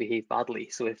issuers to behave badly.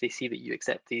 So if they see that you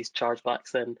accept these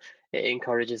chargebacks, then it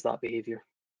encourages that behavior.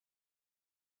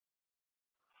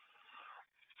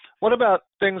 What about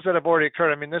things that have already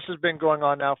occurred? I mean, this has been going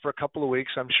on now for a couple of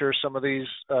weeks. I'm sure some of these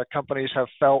companies have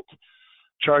felt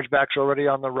chargebacks already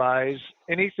on the rise.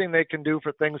 Anything they can do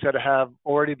for things that have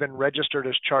already been registered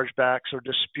as chargebacks or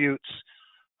disputes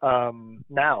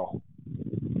now?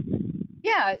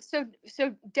 Yeah, so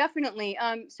definitely.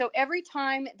 So every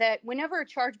time whenever a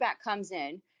chargeback comes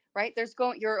in, right,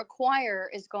 your acquirer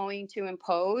is going to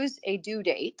impose a due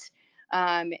date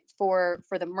for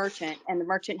the merchant, and the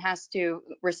merchant has to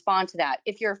respond to that.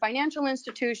 If you're a financial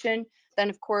institution, then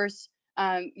of course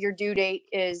your due date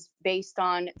is based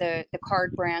on the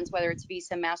card brands, whether it's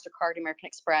Visa, MasterCard, American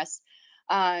Express.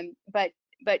 But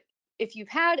if you've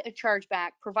had a chargeback,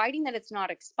 providing that it's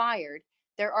not expired,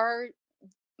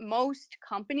 most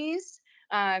companies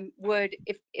would,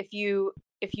 if you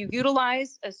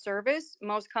utilize a service,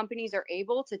 most companies are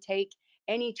able to take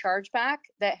any chargeback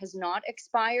that has not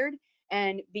expired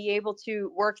and be able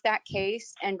to work that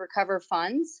case and recover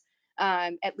funds,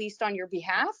 at least on your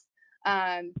behalf.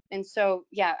 And so,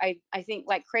 yeah, I think,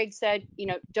 like Craig said,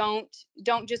 don't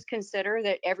just consider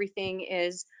that everything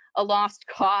is a lost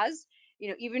cause.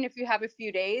 Even if you have a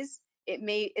few days, it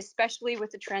may, especially with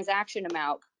the transaction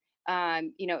amount,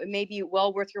 it may be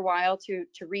well worth your while to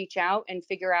reach out and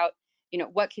figure out,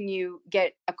 what can you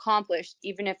get accomplished,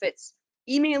 even if it's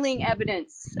emailing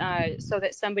evidence so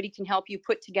that somebody can help you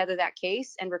put together that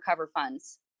case and recover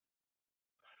funds.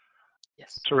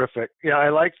 Yes. Terrific. Yeah, I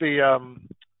like the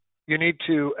you need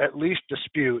to at least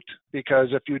dispute, because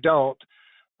if you don't,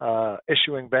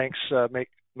 issuing banks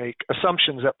make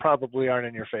assumptions that probably aren't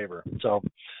in your favor. So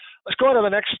let's go on to the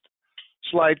next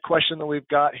slide question that we've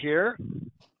got here.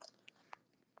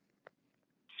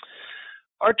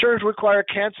 Our terms require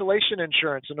cancellation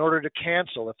insurance in order to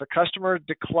cancel. If a customer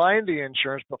declined the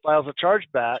insurance but files a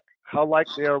chargeback, how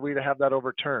likely are we to have that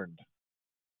overturned?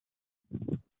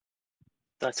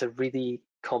 That's a really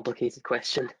complicated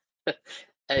question.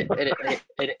 And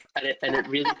it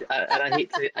really, and I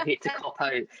hate to cop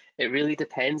out. It really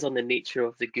depends on the nature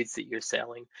of the goods that you're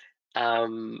selling.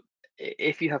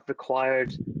 If you have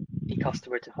required a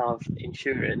customer to have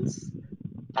insurance,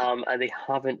 and they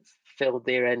haven't filled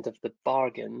their end of the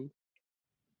bargain,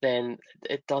 then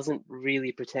it doesn't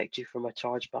really protect you from a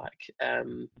chargeback.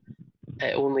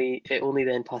 It only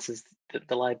then passes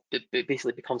it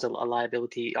basically becomes a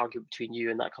liability argument between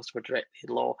you and that customer directly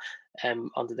in law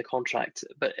under the contract.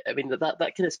 But I mean that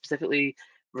kind of specifically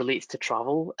relates to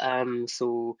travel.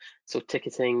 So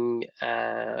ticketing,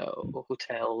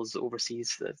 hotels,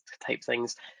 overseas type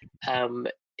things.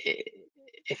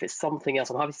 If it's something else,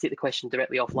 I'm happy to take the question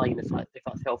directly offline if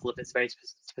that's helpful, if it's very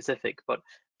specific, but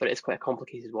it's quite a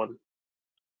complicated one.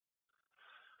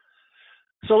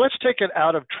 So let's take it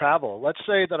out of travel. Let's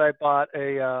say that I bought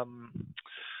a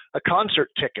concert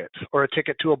ticket or a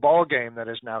ticket to a ball game that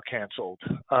is now canceled.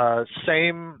 I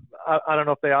don't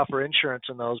know if they offer insurance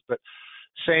in those, but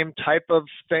same type of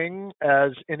thing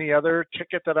as any other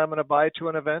ticket that I'm going to buy to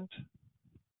an event?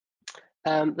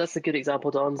 That's a good example,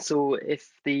 Don. So if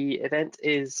the event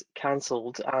is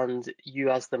cancelled and you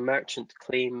as the merchant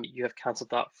claim you have cancelled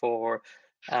that for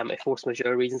a force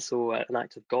majeure reason, so an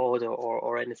act of God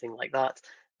or anything like that,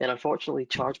 then unfortunately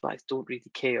chargebacks don't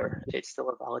really care. It's still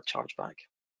a valid chargeback.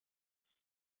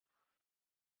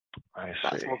 I see.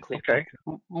 That's more clear. Okay.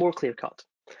 More clear cut.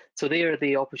 So there,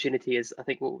 the opportunity is, I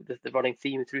think, what the running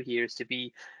theme through here is to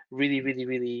be really, really,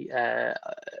 really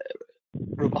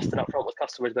robust and upfront with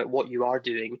customers about what you are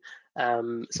doing,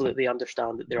 so that they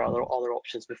understand that there are other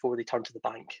options before they turn to the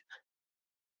bank.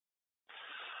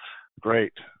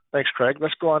 Great. Thanks, Craig.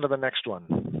 Let's go on to the next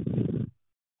one.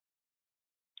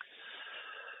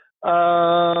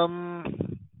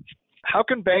 How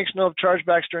can banks know if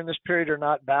chargebacks during this period are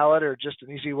not valid or just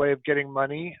an easy way of getting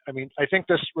money? I mean, I think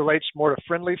this relates more to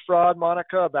friendly fraud,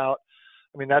 Monica, about,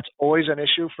 I mean, that's always an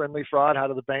issue, friendly fraud. How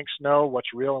do the banks know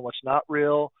what's real and what's not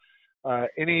real?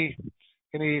 Any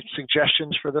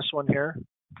suggestions for this one here?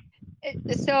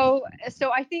 So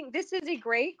I think this is a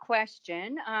great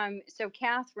question. So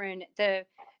Catherine, they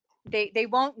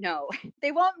won't know.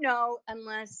 They won't know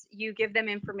unless you give them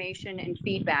information and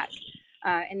feedback.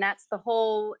 And that's the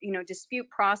whole, dispute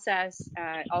process,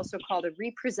 also called a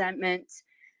representment.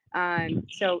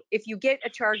 So if you get a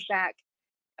chargeback,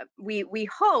 we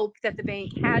hope that the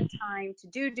bank had time to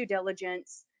do due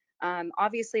diligence.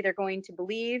 Obviously, they're going to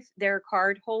believe their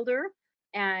card holder,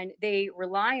 and they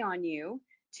rely on you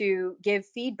to give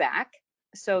feedback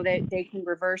so that they can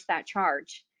reverse that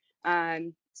charge.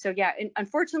 So yeah,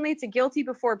 unfortunately, it's a guilty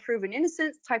before proven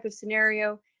innocence type of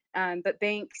scenario. But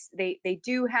banks, they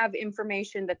do have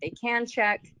information that they can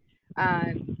check.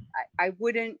 I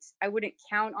wouldn't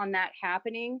count on that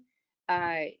happening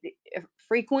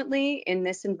frequently in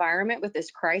this environment with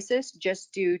this crisis,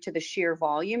 just due to the sheer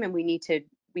volume, and we need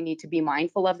to be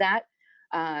mindful of that.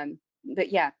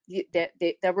 But yeah,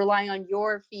 they're relying on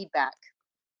your feedback.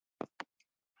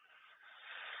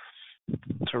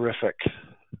 Terrific.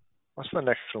 What's the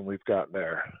next one we've got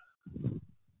there?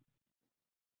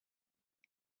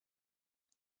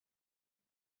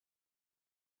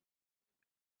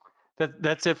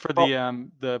 That's it for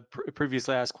the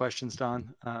previously asked questions,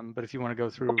 Don. But if you want to go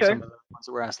through some of the ones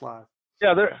that were asked live.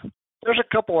 Yeah, there's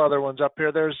a couple other ones up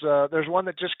here. There's one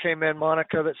that just came in,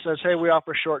 Monica, that says, hey, we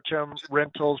offer short-term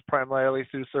rentals primarily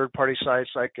through third-party sites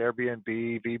like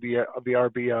Airbnb,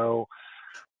 VRBO.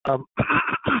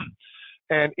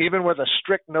 And even with a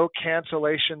strict no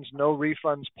cancellations, no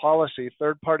refunds policy,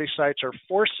 third-party sites are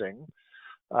forcing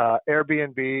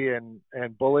Airbnb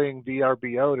and bullying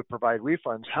VRBO to provide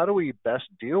refunds. How do we best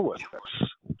deal with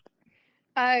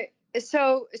this?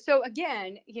 So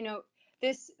again,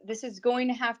 this is going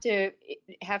to have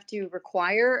to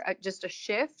require just a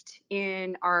shift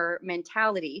in our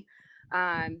mentality.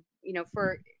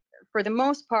 For the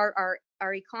most part,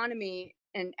 our economy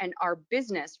and our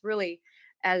business really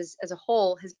as a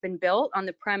whole has been built on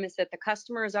the premise that the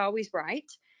customer is always right.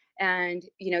 And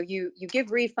you give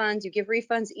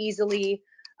refunds easily,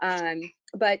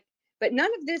 but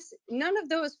none of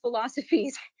those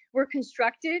philosophies were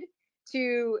constructed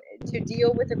to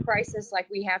deal with a crisis like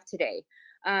we have today.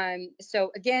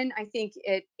 So again, I think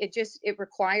it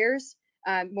requires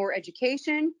more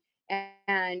education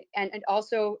and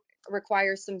also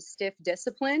requires some stiff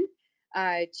discipline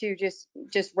to just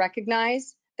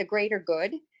recognize the greater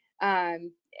good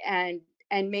and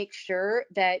make sure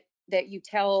that you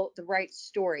tell the right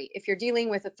story. If you're dealing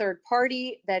with a third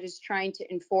party that is trying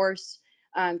to enforce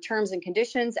terms and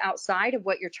conditions outside of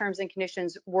what your terms and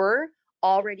conditions were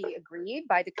already agreed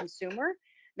by the consumer,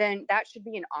 then that should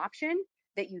be an option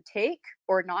that you take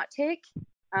or not take.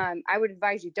 I would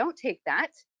advise you don't take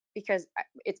that because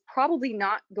it's probably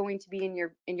not going to be in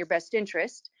your best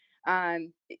interest.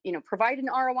 Provide an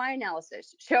ROI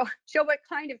analysis. Show what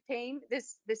kind of pain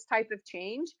this type of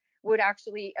change would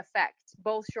actually affect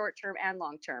both short-term and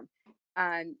long-term.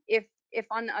 If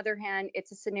on the other hand,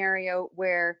 it's a scenario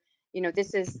where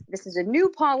this is a new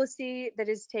policy that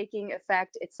is taking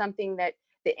effect, it's something that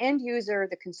the end user,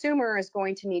 the consumer, is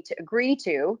going to need to agree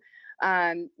to,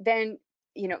 then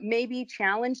maybe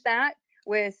challenge that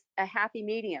with a happy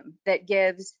medium that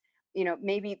gives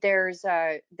maybe there's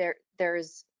a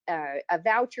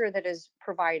voucher that is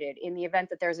provided in the event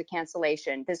that there's a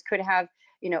cancellation. This could have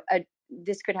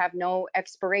no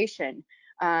expiration.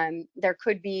 There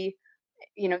could be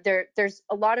there's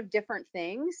a lot of different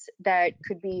things that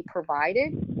could be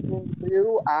provided in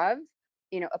lieu of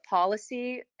a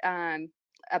policy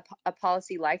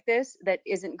like this that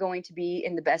isn't going to be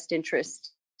in the best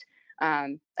interest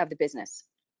of the business.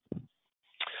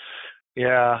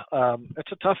 Yeah,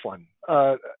 it's a tough one.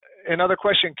 Another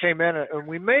question came in, and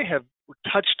we may have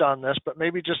touched on this, but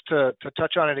maybe just to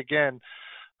touch on it again.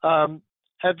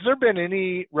 Have there been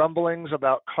any rumblings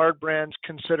about card brands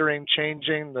considering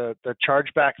changing the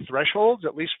chargeback thresholds,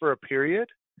 at least for a period?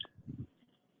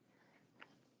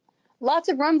 Lots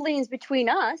of rumblings between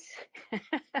us.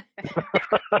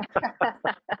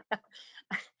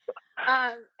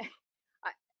 I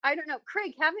don't know,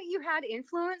 Craig, haven't you had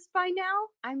influence by now?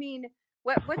 I mean,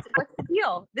 what's the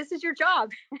deal? This is your job.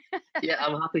 Yeah,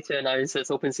 I'm happy to announce it's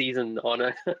open season on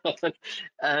it.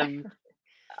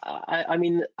 I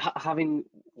mean, having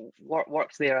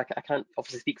worked there, I can't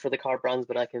obviously speak for the car brands,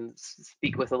 but I can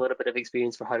speak with a little bit of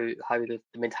experience for how the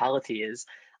mentality is.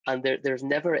 And there's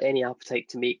never any appetite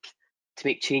to make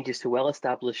changes to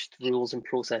well-established rules and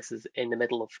processes in the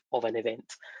middle of an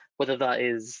event, whether that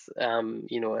is a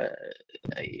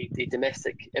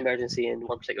domestic emergency in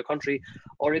one particular country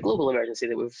or a global emergency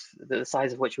that the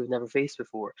size of which we've never faced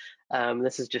before.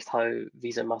 This is just how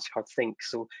Visa and MasterCard think.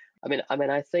 So I mean,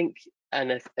 I think,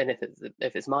 and if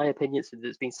it's my opinion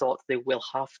that's being sought, they will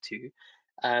have to,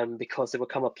 because there will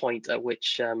come a point at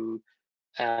which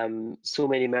so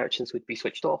many merchants would be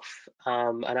switched off,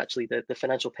 and actually the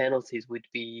financial penalties would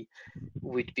be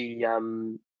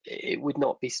it would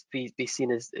not be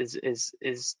seen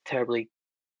as terribly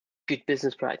good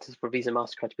business practice for Visa and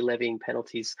MasterCard to be levying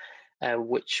penalties,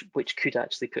 which could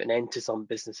actually put an end to some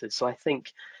businesses. So I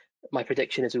think my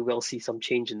prediction is we will see some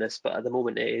change in this, but at the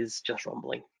moment it is just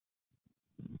rumbling.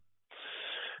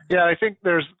 Yeah, I think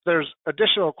there's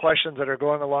additional questions that are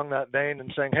going along that vein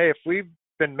and saying, hey, if we've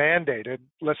been mandated,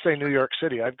 let's say New York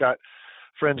City, I've got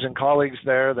friends and colleagues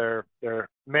there, they're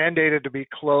mandated to be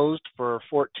closed for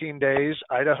 14 days.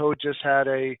 Idaho just had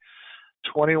a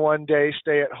 21-day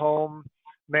stay-at-home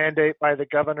mandate by the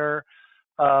governor.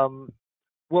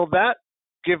 Will that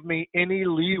give me any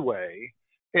leeway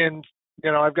in,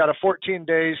 I've got a 14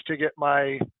 days to get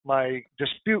my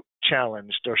dispute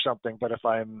challenged or something, but if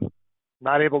I'm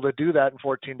not able to do that in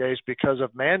 14 days because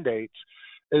of mandates,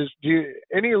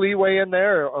 any leeway in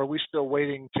there, or are we still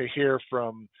waiting to hear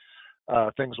from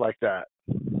things like that?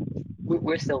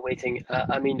 We're still waiting.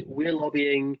 I mean, we're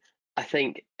lobbying. I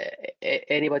think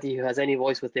anybody who has any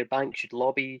voice with their bank should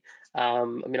lobby. I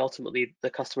mean, ultimately, the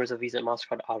customers of Visa and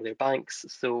MasterCard are their banks.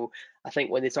 So I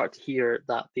think when they start to hear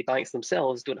that the banks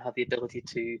themselves don't have the ability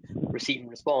to receive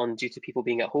and respond due to people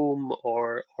being at home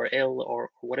or ill or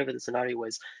whatever the scenario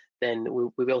is, then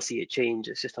we will see it change.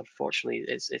 It's just unfortunately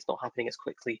it's not happening as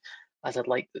quickly as I'd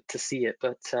like to see it.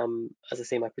 But as I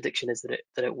say, my prediction is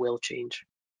that it will change.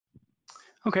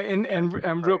 Okay,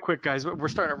 and real quick, guys, we're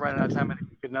starting to run out of time. I think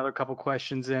we get another couple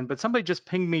questions in, but somebody just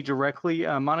pinged me directly.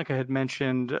 Monica had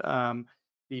mentioned the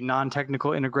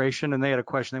non-technical integration, and they had a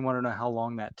question. They want to know how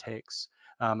long that takes,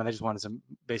 and they just wanted some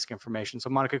basic information.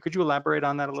 So, Monica, could you elaborate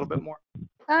on that a little bit more?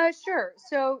 Sure.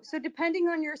 So depending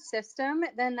on your system,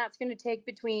 then that's going to take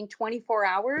between 24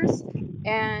 hours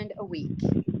and a week.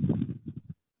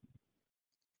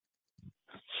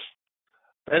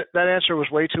 That answer was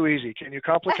way too easy. Can you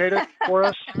complicate it for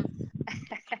us?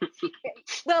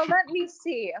 Well, let me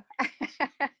see. I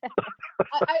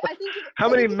think how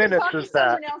many minutes is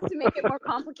that? Someone else to make it more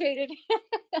complicated.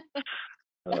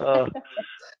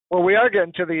 Well, we are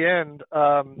getting to the end.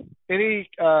 Any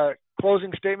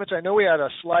closing statements? I know we had a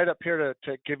slide up here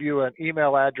to give you an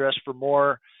email address for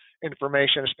more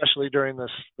information, especially during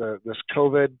this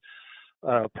COVID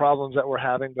problems that we're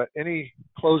having, but any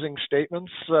closing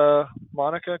statements,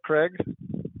 Monica, Craig?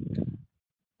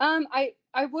 I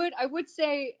would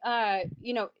say,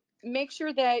 make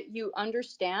sure that you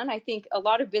understand. I think a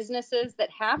lot of businesses that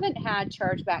haven't had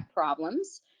chargeback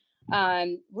problems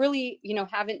really,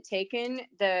 haven't taken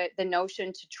the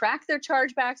notion to track their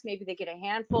chargebacks. Maybe they get a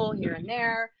handful here and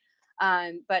there.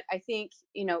 But I think,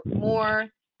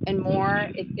 more and more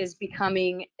it is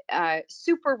becoming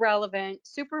super relevant,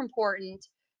 super important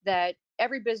that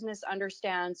every business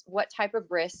understands what type of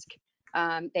risk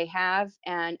they have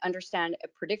and understand a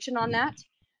prediction on that.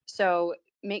 So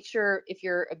make sure if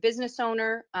you're a business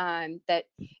owner that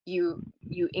you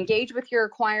engage with your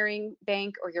acquiring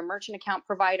bank or your merchant account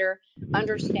provider,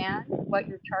 understand what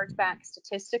your chargeback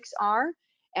statistics are,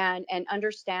 and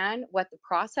understand what the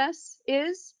process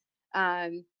is,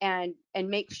 and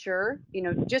make sure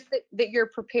just that you're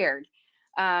prepared.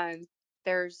 I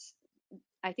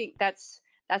think that's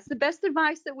the best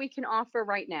advice that we can offer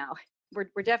right now.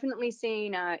 We're definitely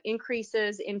seeing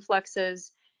increases,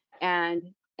 influxes, and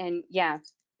yeah,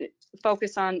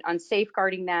 focus on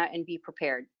safeguarding that and be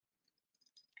prepared.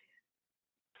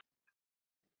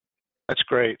 That's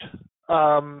great.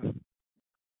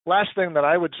 Last thing that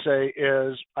I would say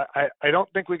is I don't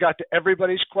think we got to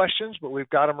everybody's questions, but we've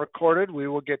got them recorded. We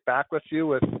will get back with you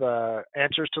with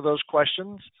answers to those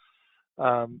questions.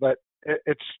 But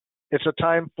it's a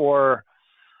time for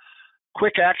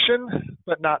quick action,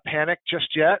 but not panic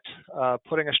just yet.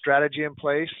 Putting a strategy in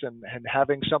place and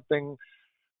having something,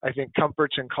 I think,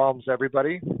 comforts and calms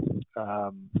everybody.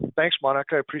 Thanks,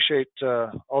 Monica. I appreciate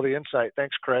all the insight.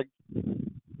 Thanks, Craig.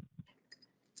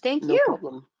 Thank you. No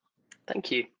problem.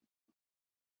 Thank you.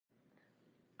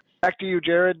 Back to you,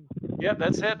 Jared. Yeah,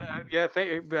 that's it.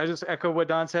 I just echo what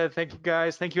Don said. Thank you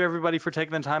guys. Thank you everybody for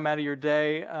taking the time out of your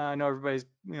day. I know everybody's,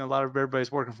 a lot of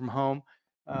everybody's working from home.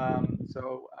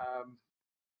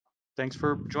 Thanks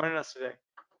for joining us today.